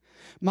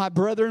 my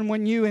brethren,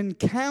 when you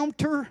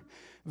encounter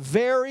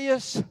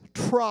various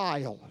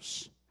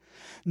trials,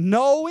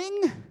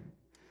 knowing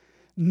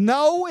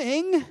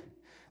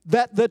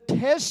that the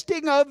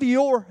testing of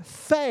your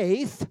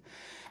faith.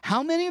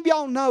 How many of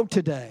y'all know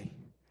today?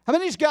 How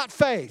many's got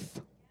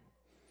faith?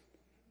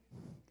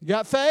 You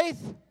got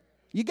faith?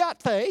 You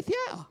got faith,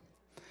 yeah.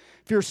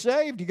 If you're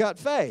saved, you got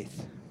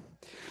faith.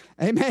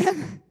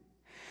 Amen?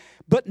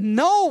 But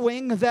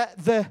knowing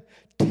that the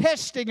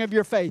testing of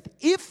your faith,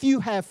 if you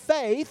have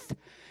faith,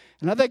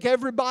 and I think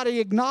everybody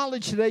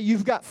acknowledged today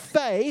you've got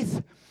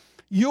faith,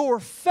 your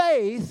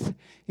faith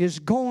is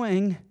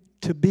going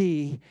to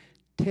be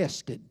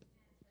tested.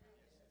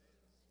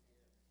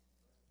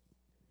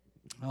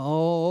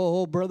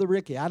 Oh, Brother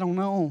Ricky, I don't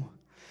know.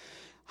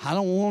 I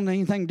don't want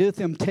anything to do with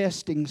them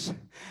testings.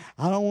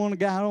 I don't want a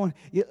guy.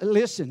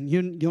 Listen,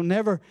 you'll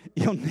never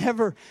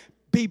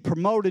be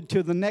promoted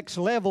to the next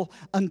level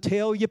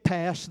until you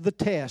pass the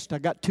test. I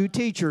got 2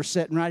 teachers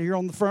sitting right here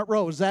on the front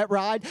row. Is that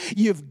right?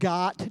 You've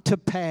got to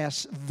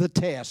pass the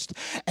test.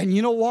 And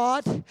you know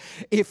what?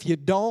 If you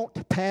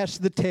don't pass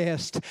the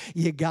test,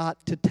 you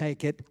got to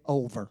take it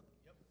over.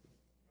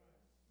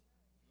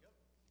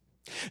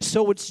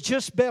 So it's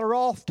just better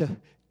off to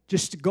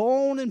just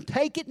go on and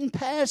take it and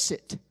pass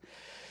it.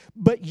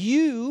 But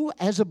you,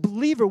 as a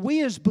believer,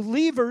 we as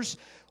believers,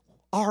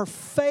 our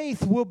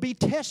faith will be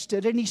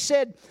tested. And he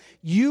said,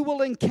 you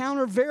will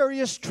encounter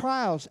various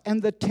trials,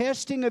 and the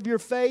testing of your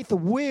faith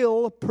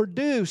will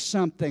produce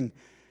something.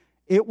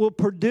 It will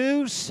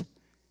produce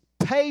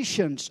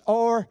patience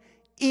or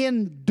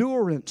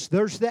endurance.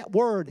 There's that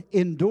word,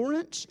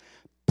 endurance,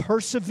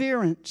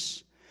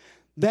 perseverance.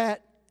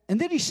 And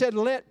then he said,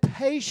 let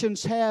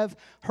patience have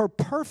her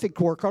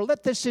perfect work, or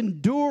let this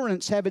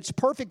endurance have its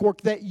perfect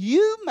work, that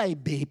you may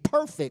be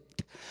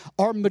perfect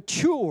or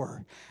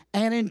mature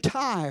and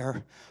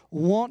entire,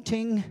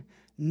 wanting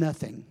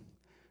nothing.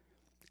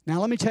 Now,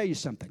 let me tell you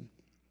something.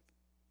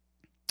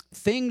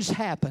 Things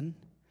happen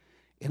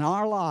in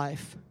our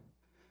life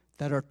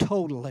that are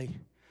totally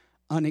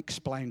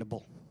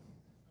unexplainable.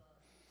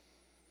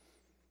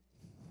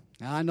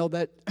 Now, I know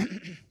that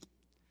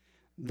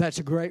that's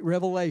a great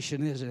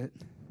revelation, isn't it?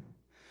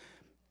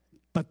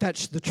 But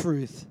that's the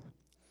truth.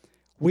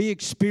 We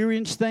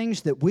experience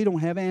things that we don't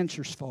have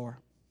answers for.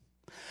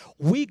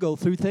 We go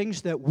through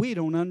things that we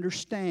don't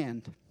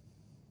understand.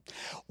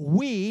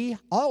 We,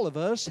 all of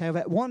us, have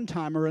at one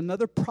time or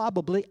another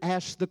probably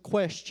asked the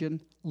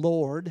question,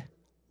 Lord,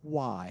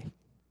 why.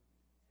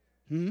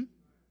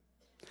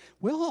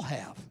 We all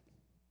have.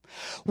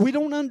 We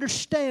don't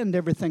understand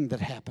everything that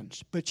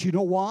happens. But you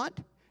know what?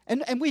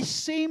 And we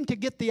seem to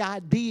get the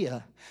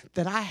idea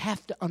that I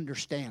have to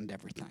understand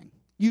everything.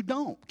 You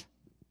don't.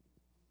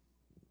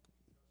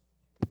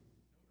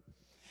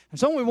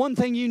 There's only one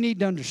thing you need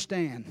to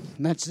understand,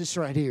 and that's this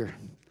right here.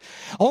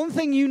 Only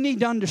thing you need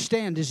to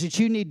understand is that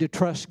you need to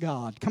trust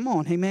God. Come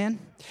on, amen?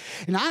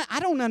 And I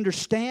don't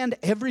understand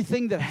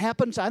everything that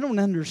happens. I don't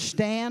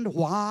understand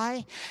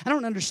why. I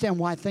don't understand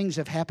why things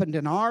have happened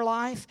in our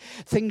life,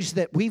 things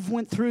that we've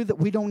went through that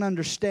we don't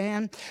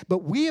understand. But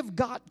we have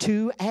got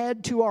to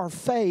add to our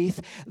faith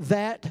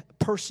that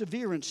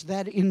perseverance,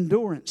 that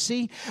endurance.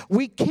 See,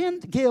 we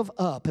can't give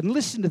up. And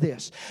listen to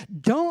this.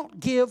 Don't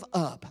give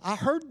up. I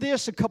heard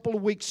this a couple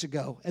of weeks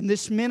ago, and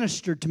this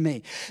ministered to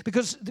me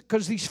because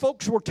these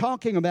folks were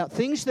talking about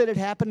things that had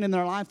happened in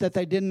their life that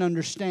they didn't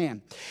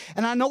understand.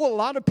 And I know a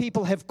lot of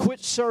people have quit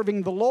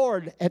serving the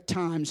Lord at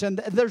times, and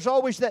there's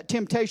always that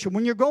temptation.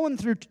 When you're going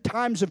through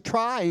times of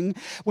trying,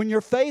 when your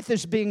faith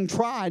is being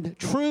tried,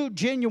 true,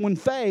 genuine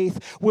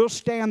faith will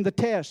stand the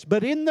test.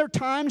 But in their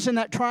times, in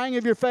that trying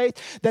of your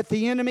faith, that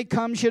the enemy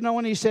comes,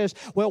 and he says,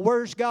 well,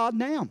 where's God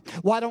now?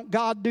 Why don't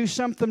God do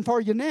something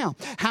for you now?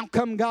 How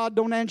come God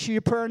don't answer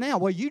your prayer now?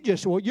 Well,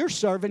 you're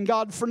serving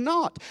God for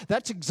naught.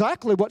 That's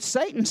exactly what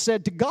Satan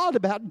said to God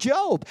about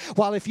Job.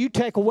 While if you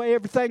take away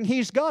everything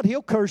he's got,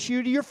 he'll curse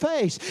you to your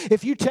face.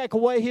 If you take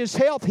away his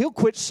health, he'll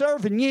quit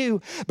serving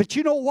you. But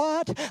you know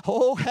what?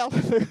 Oh,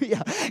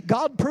 hallelujah.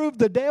 God proved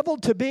the devil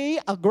to be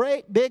a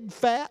great big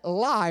fat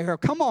liar.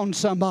 Come on,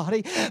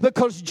 somebody.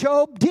 Because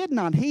Job did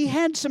not. He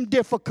had some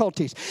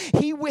difficulties.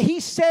 He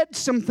said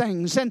some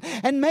things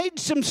and made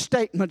some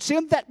statements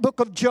in that book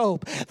of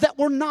Job that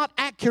were not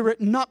accurate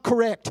and not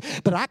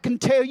correct. But I can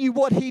tell you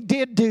what he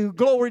did do.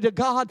 Glory to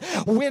God.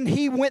 When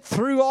he went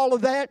through all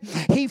of that,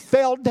 he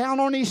fell down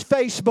on his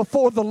face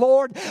before the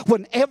Lord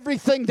when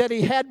everything that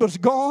he had was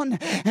gone.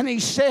 And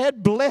he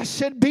said,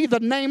 blessed be the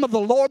name of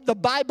the Lord. The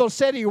Bible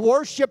said he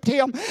worshiped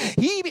him.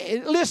 He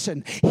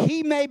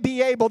may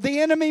be able, the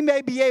enemy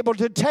may be able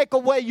to take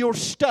away your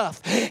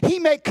stuff. He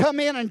may come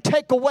in and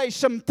take away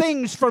some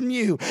things from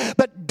you.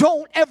 But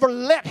don't ever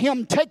let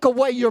him take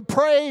away your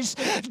praise.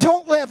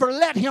 Don't ever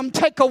let him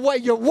take away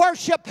your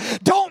worship.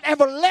 Don't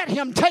ever let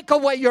him take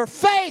away your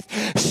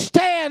faith.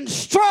 Stand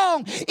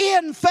strong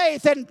in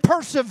faith and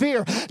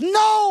persevere.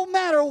 No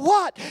matter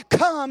what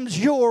comes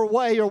your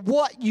way or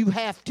what you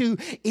have to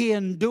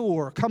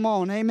endure. Come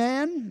on,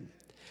 amen?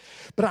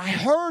 But I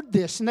heard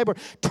this, and they were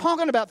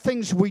talking about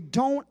things we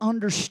don't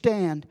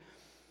understand.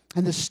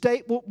 And the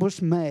statement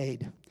was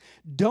made,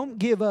 don't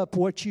give up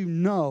what you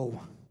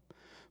know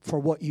for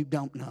what you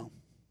don't know.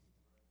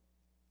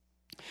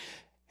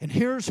 And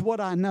here's what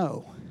I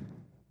know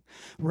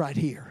right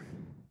here.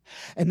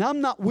 And I'm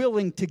not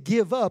willing to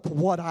give up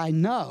what I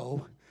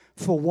know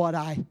for what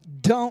I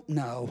don't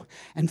know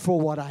and for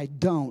what I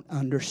don't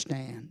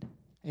understand.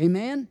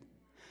 Amen?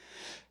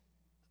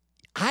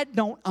 I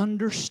don't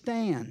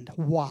understand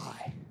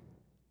why.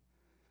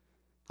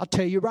 I'll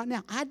tell you right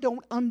now, I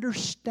don't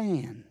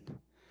understand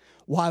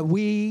why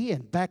we,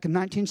 and back in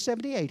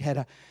 1978,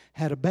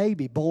 had a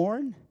baby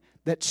born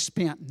that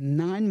spent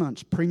 9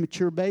 months,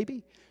 premature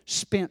baby,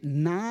 spent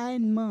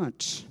 9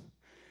 months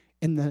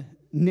in the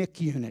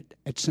NIC unit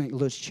at St.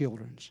 Louis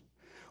Children's.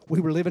 We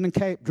were living in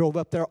Cape, drove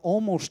up there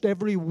almost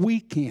every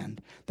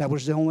weekend. That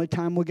was the only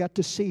time we got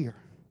to see her.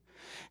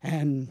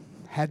 And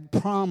had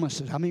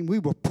promises. I mean, we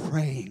were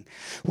praying.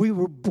 We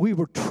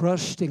were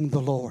trusting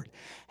the Lord.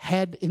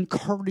 Had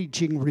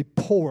encouraging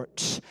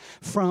reports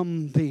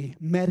from the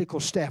medical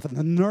staff and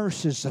the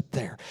nurses up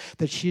there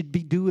that she'd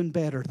be doing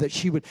better. That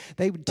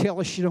they would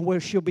tell us,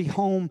 she'll be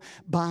home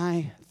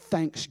by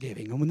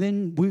Thanksgiving. And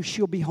then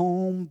she'll be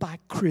home by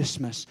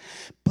Christmas.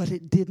 But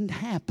it didn't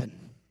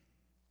happen.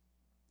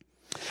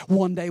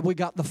 One day we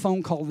got the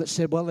phone call that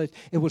said, well,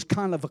 it was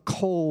kind of a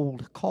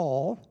cold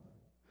call.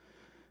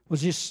 It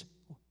was just,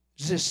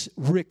 is this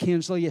Rick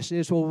Hensley? Yes, it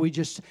is. Well, we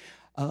just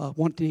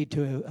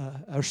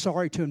are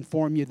sorry to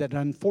inform you that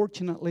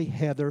unfortunately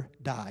Heather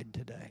died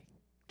today.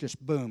 Just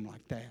boom,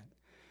 like that.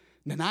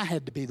 And then I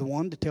had to be the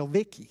one to tell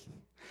Vicki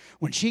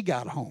when she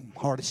got home.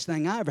 Hardest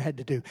thing I ever had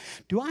to do.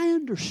 Do I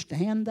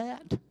understand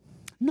that?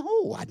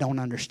 No, I don't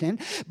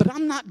understand. But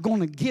I'm not going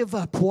to give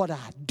up what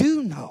I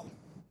do know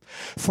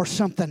for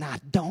something I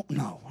don't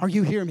know. Are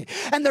you hearing me?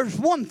 And there's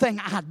one thing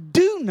I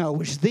do know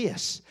is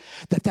this,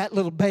 that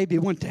little baby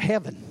went to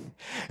heaven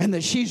and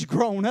that she's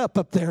grown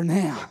up there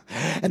now.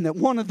 And that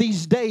one of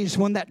these days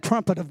when that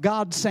trumpet of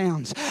God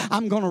sounds,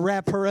 I'm going to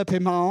wrap her up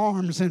in my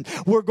arms and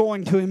we're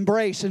going to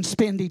embrace and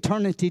spend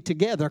eternity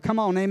together. Come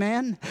on,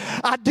 amen?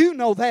 I do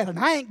know that, and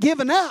I ain't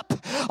giving up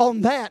on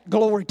that.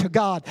 Glory to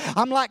God.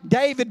 I'm like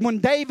David, when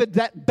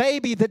that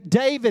baby that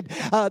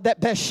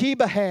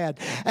Bathsheba had,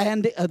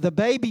 and the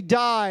baby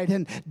died,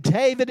 and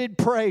David had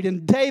prayed,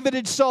 and David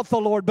had sought the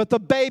Lord, but the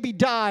baby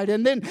died.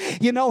 And then,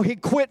 he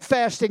quit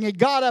fasting. He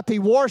got up, he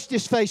washed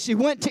his face, he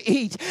went to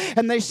eat,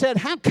 and they said,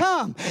 how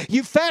come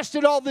You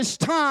fasted all this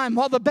time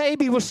while the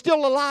baby was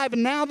still alive,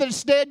 and now that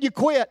it's dead, you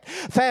quit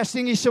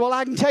fasting. He said, well,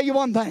 I can tell you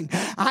one thing.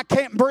 I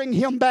can't bring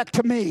him back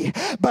to me,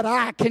 but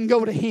I can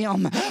go to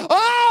him.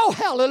 Oh,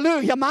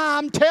 hallelujah.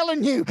 I'm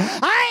telling you,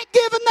 I ain't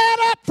giving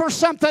that up for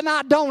something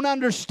I don't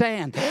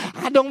understand.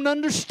 I don't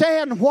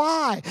understand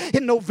why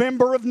in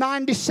November of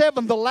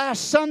 97, the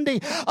last Sunday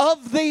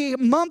of the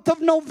month of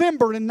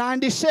November in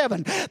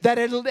 97, that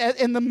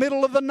in the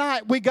middle of the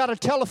night we got a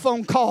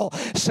telephone call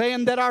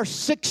saying that our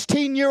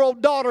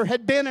 16-year-old daughter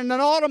had been in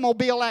an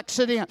automobile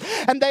accident,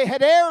 and they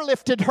had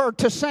airlifted her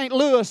to St.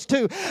 Louis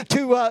to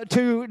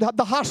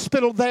the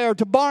hospital there,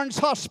 to Barnes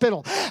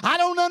Hospital. I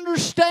don't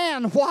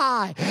understand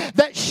why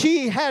that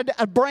she had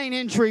a brain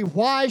injury,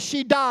 why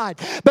she died.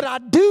 But I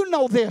do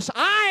know this.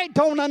 I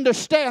don't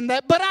understand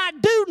that, but I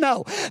do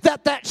know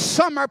that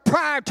summer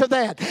prior to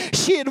that,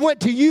 she had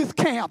went to youth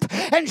camp,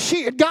 and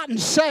she had gotten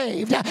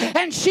saved,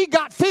 and she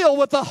got filled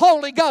with the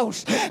Holy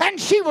Ghost, and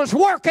she was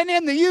working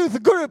in the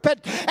youth group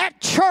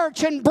at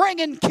church and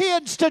bringing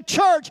kids to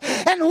church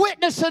and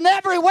witnessing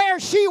everywhere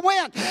she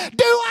went.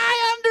 Do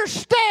I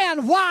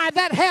understand why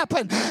that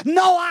happened?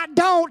 No, I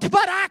don't,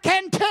 but I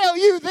can tell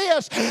you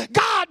this.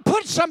 God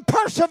put some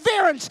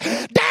perseverance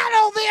down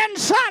on the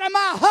inside of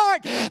my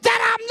heart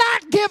that I'm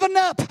not giving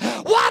up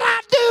what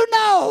I do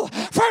know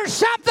for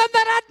something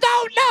that I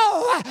don't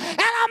know, and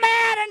I'm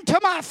adding to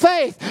my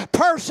faith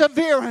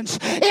perseverance,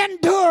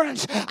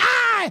 endurance.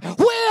 I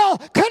will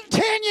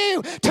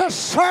continue to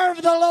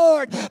serve the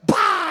Lord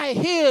by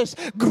His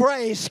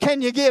grace.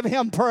 Can you give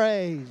Him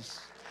praise?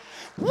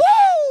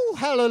 Woo!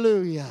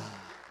 Hallelujah.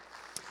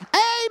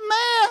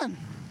 Amen.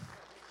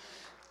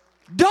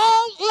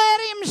 Don't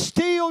let him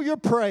steal your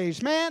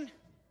praise, man.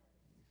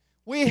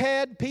 We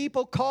had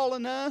people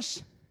calling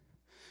us,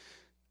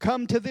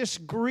 come to this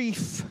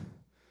grief.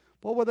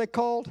 What were they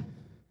called?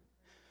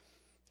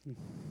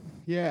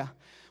 Yeah.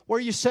 Where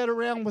you sit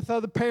around with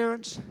other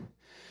parents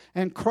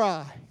and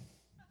cry.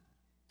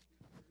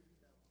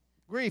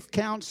 Grief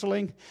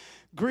counseling.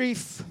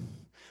 Grief,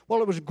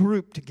 well, it was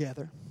grouped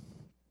together.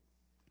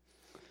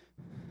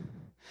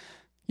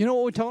 You know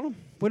what we told them?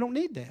 We don't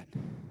need that.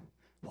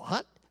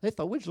 What? They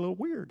thought we was a little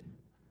weird.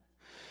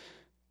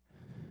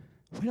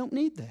 We don't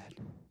need that.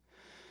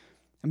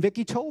 And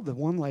Vicki told the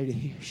one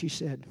lady, she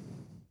said,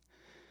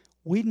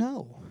 we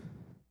know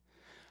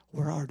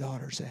where our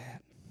daughter's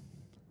at.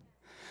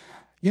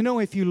 You know,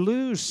 if you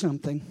lose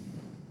something,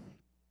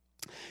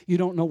 you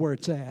don't know where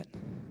it's at.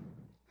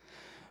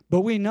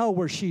 But we know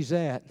where she's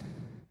at.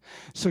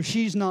 So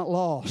she's not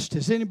lost.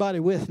 Is anybody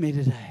with me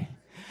today?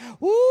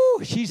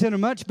 Woo, she's in a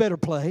much better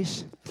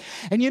place.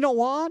 And you know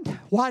what?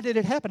 Why did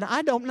it happen?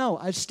 I don't know.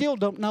 I still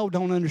don't know,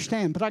 don't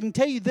understand. But I can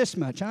tell you this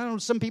much. I know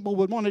some people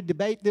would want to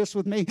debate this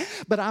with me,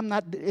 but I'm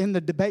not in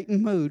the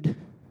debating mood.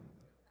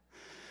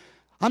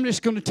 I'm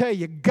just going to tell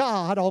you,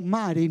 God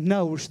Almighty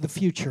knows the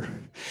future.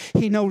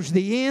 He knows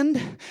the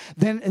end,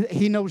 then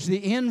He knows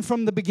the end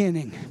from the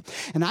beginning.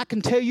 And I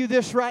can tell you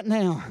this right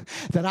now,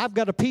 that I've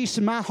got a peace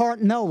in my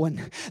heart knowing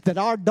that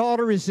our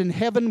daughter is in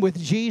heaven with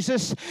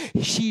Jesus.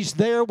 She's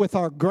there with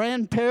our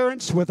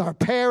grandparents, with our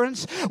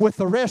parents, with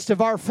the rest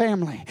of our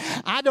family.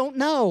 I don't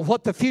know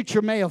what the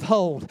future may have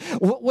held,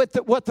 what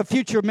the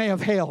future may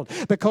have held,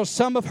 because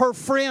some of her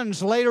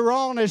friends later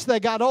on as they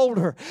got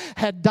older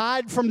had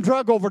died from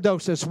drug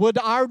overdoses. Would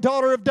our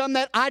daughter have done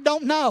that? I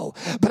don't know.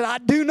 But I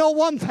do know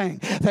one thing,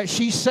 that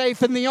she's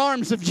safe in the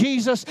arms of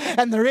Jesus,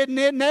 and there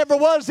never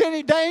was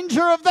any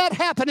danger of that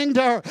happening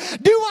to her.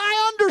 Do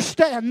I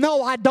understand?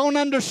 No, I don't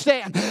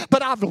understand.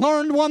 But I've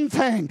learned one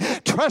thing.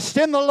 Trust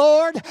in the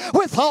Lord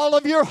with all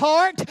of your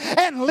heart,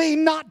 and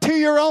lean not to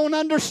your own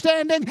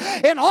understanding.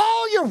 In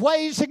all your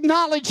ways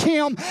acknowledge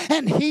Him,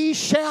 and He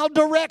shall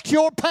direct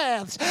your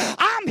paths.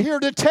 I'm here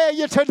to tell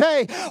you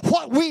today,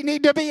 what we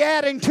need to be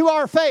adding to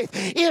our faith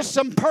is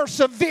some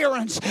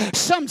perseverance,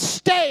 some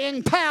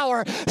staying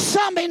power,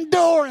 some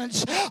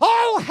endurance.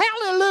 Oh,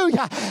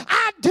 hallelujah.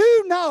 I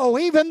do know,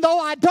 even though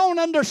I don't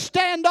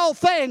understand all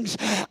things,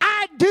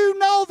 I do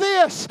know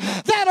this,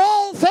 that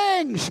all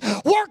things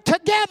work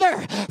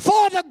together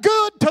for the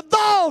good to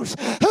those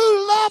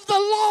who love the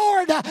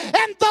Lord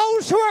and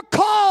those who are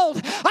called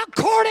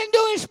according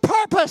to His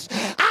purpose.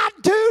 I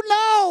do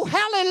know,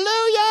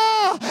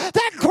 hallelujah,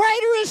 that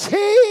greater is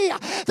He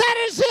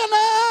that is in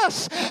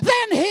us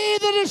than he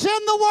that is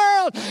in the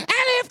world.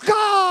 And if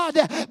God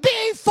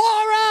be for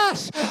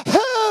us,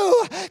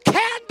 who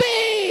can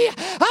be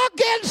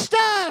against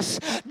us?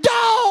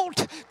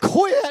 Don't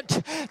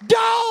quit.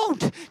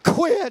 Don't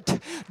quit.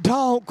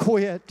 Don't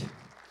quit.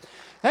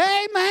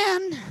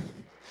 Amen.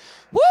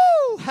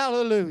 Woo!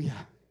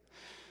 Hallelujah.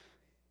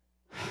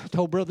 I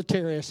told Brother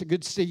Terry, I said,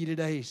 good to see you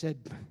today. He said,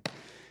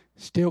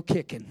 still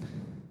kicking.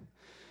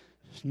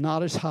 It's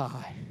not as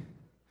high.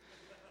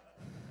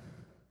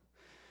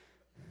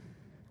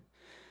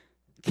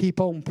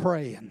 Keep on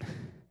praying.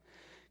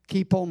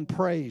 Keep on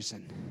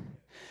praising.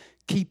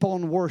 Keep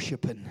on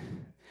worshiping.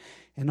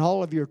 In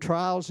all of your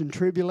trials and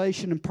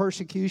tribulation and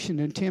persecution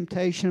and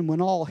temptation,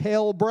 when all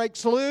hell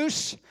breaks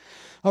loose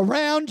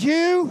around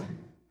you,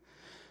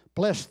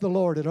 Bless the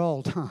Lord at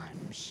all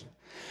times.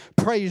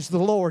 Praise the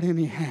Lord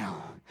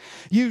anyhow.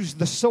 Use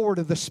the sword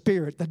of the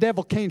Spirit. The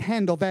devil can't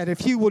handle that.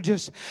 If you will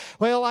just,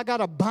 I got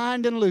to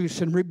bind and loose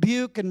and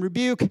rebuke and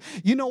rebuke.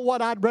 You know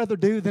what I'd rather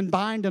do than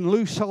bind and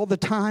loose all the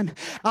time?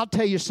 I'll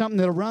tell you something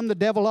that'll run the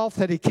devil off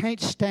that he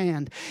can't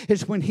stand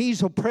is when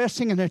he's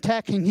oppressing and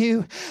attacking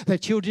you,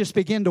 that you'll just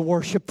begin to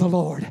worship the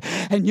Lord.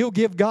 And you'll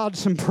give God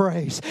some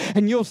praise.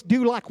 And you'll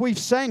do like we've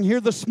sang here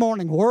this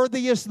morning.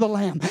 Worthy is the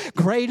Lamb.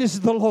 Great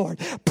is the Lord.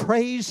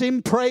 Praise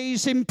Him,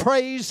 praise Him,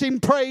 praise Him,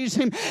 praise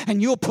Him. And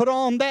you'll put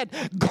on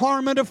that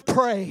garment of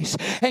praise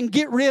and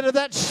get rid of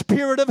that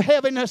spirit of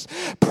heaviness.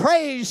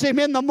 Praise Him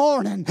in the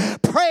morning.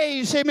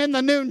 Praise Him in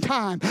the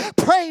noontime.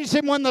 Praise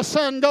Him when the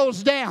sun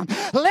goes down.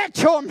 Let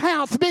your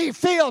mouth be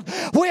filled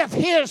with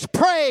His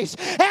praise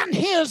and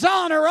His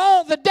honor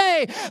all the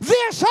day.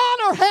 This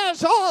honor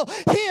has all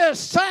His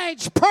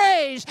saints.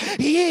 Praise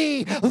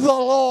ye the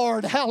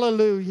Lord.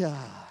 Hallelujah.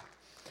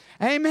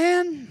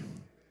 Amen.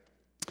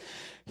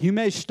 You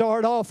may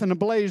start off in a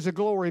blaze of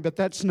glory, but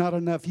that's not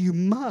enough. You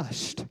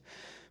must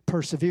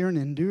persevere and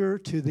endure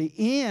to the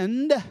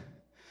end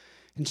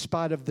in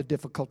spite of the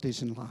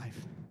difficulties in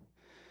life.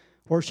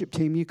 Worship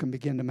team, you can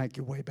begin to make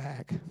your way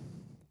back.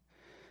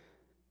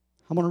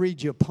 I'm going to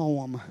read you a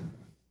poem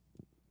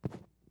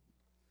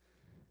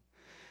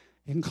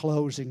in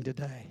closing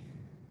today.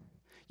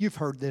 You've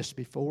heard this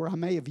before. I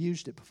may have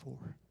used it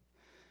before.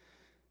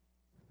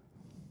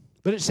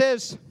 But it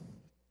says,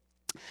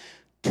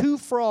 2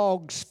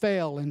 frogs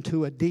fell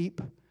into a deep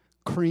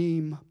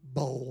cream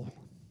bowl.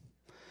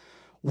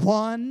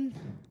 One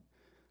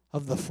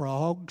of the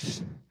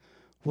frogs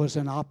was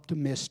an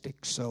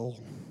optimistic soul,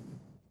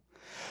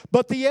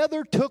 but the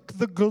other took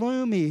the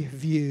gloomy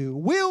view.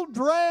 We'll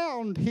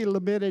drown, he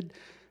lamented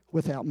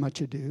without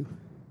much ado.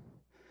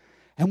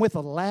 And with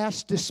a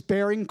last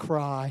despairing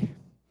cry,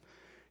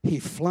 he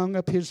flung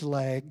up his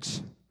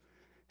legs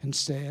and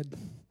said,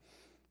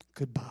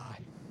 goodbye.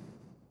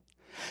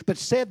 But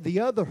said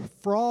the other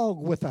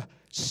frog with a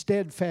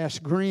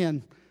steadfast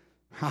grin,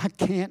 I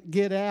can't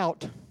get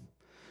out,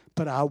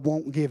 but I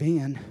won't give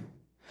in.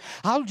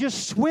 I'll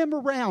just swim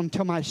around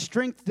till my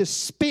strength is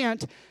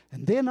spent,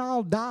 and then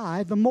I'll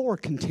die the more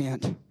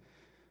content.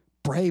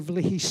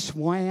 Bravely he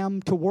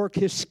swam to work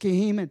his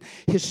scheme, and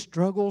his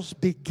struggles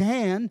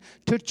began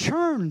to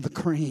churn the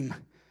cream.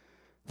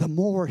 The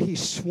more he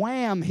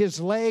swam,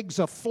 his legs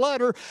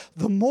aflutter,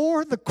 the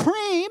more the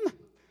cream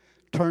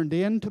turned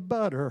into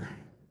butter.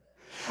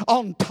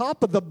 On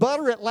top of the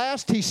butter at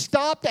last he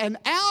stopped, and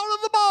out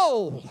of the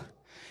bowl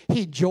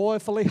he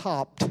joyfully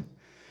hopped.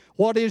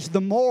 What is the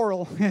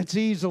moral? It's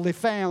easily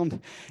found.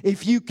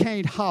 If you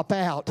can't hop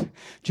out,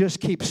 just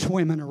keep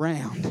swimming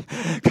around.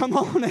 Come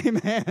on,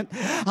 amen.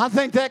 I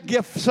think that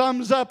gift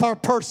sums up our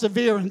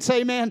perseverance,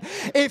 amen.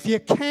 If you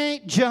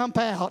can't jump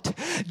out,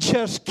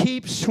 just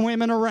keep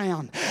swimming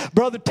around.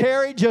 Brother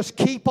Terry, just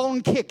keep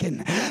on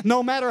kicking.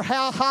 No matter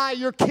how high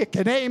you're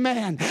kicking,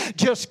 amen.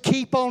 Just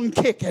keep on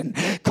kicking.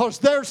 Because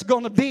there's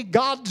going to be,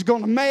 God's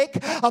going to make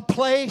a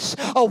place,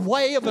 a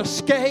way of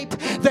escape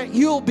that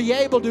you'll be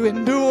able to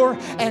endure,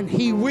 and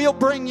He will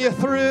bring you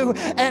through,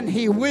 and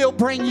He will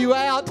bring you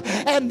out,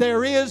 and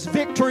there is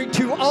victory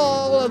to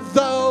all of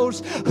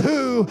those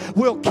who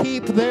will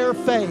keep their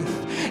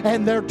faith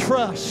and their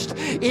trust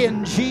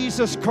in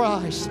Jesus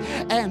Christ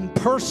and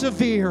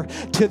persevere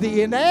to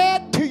the end.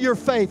 Add to your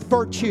faith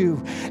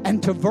virtue,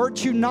 and to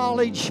virtue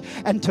knowledge,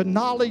 and to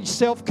knowledge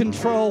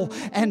self-control,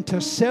 and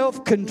to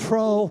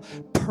self-control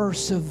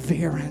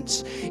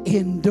perseverance,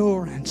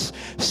 endurance,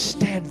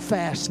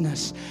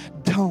 steadfastness.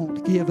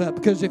 Don't give up,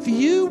 because if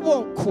you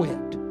won't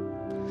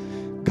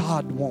quit,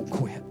 God won't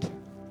quit.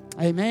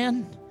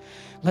 Amen?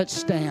 Let's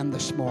stand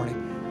this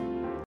morning.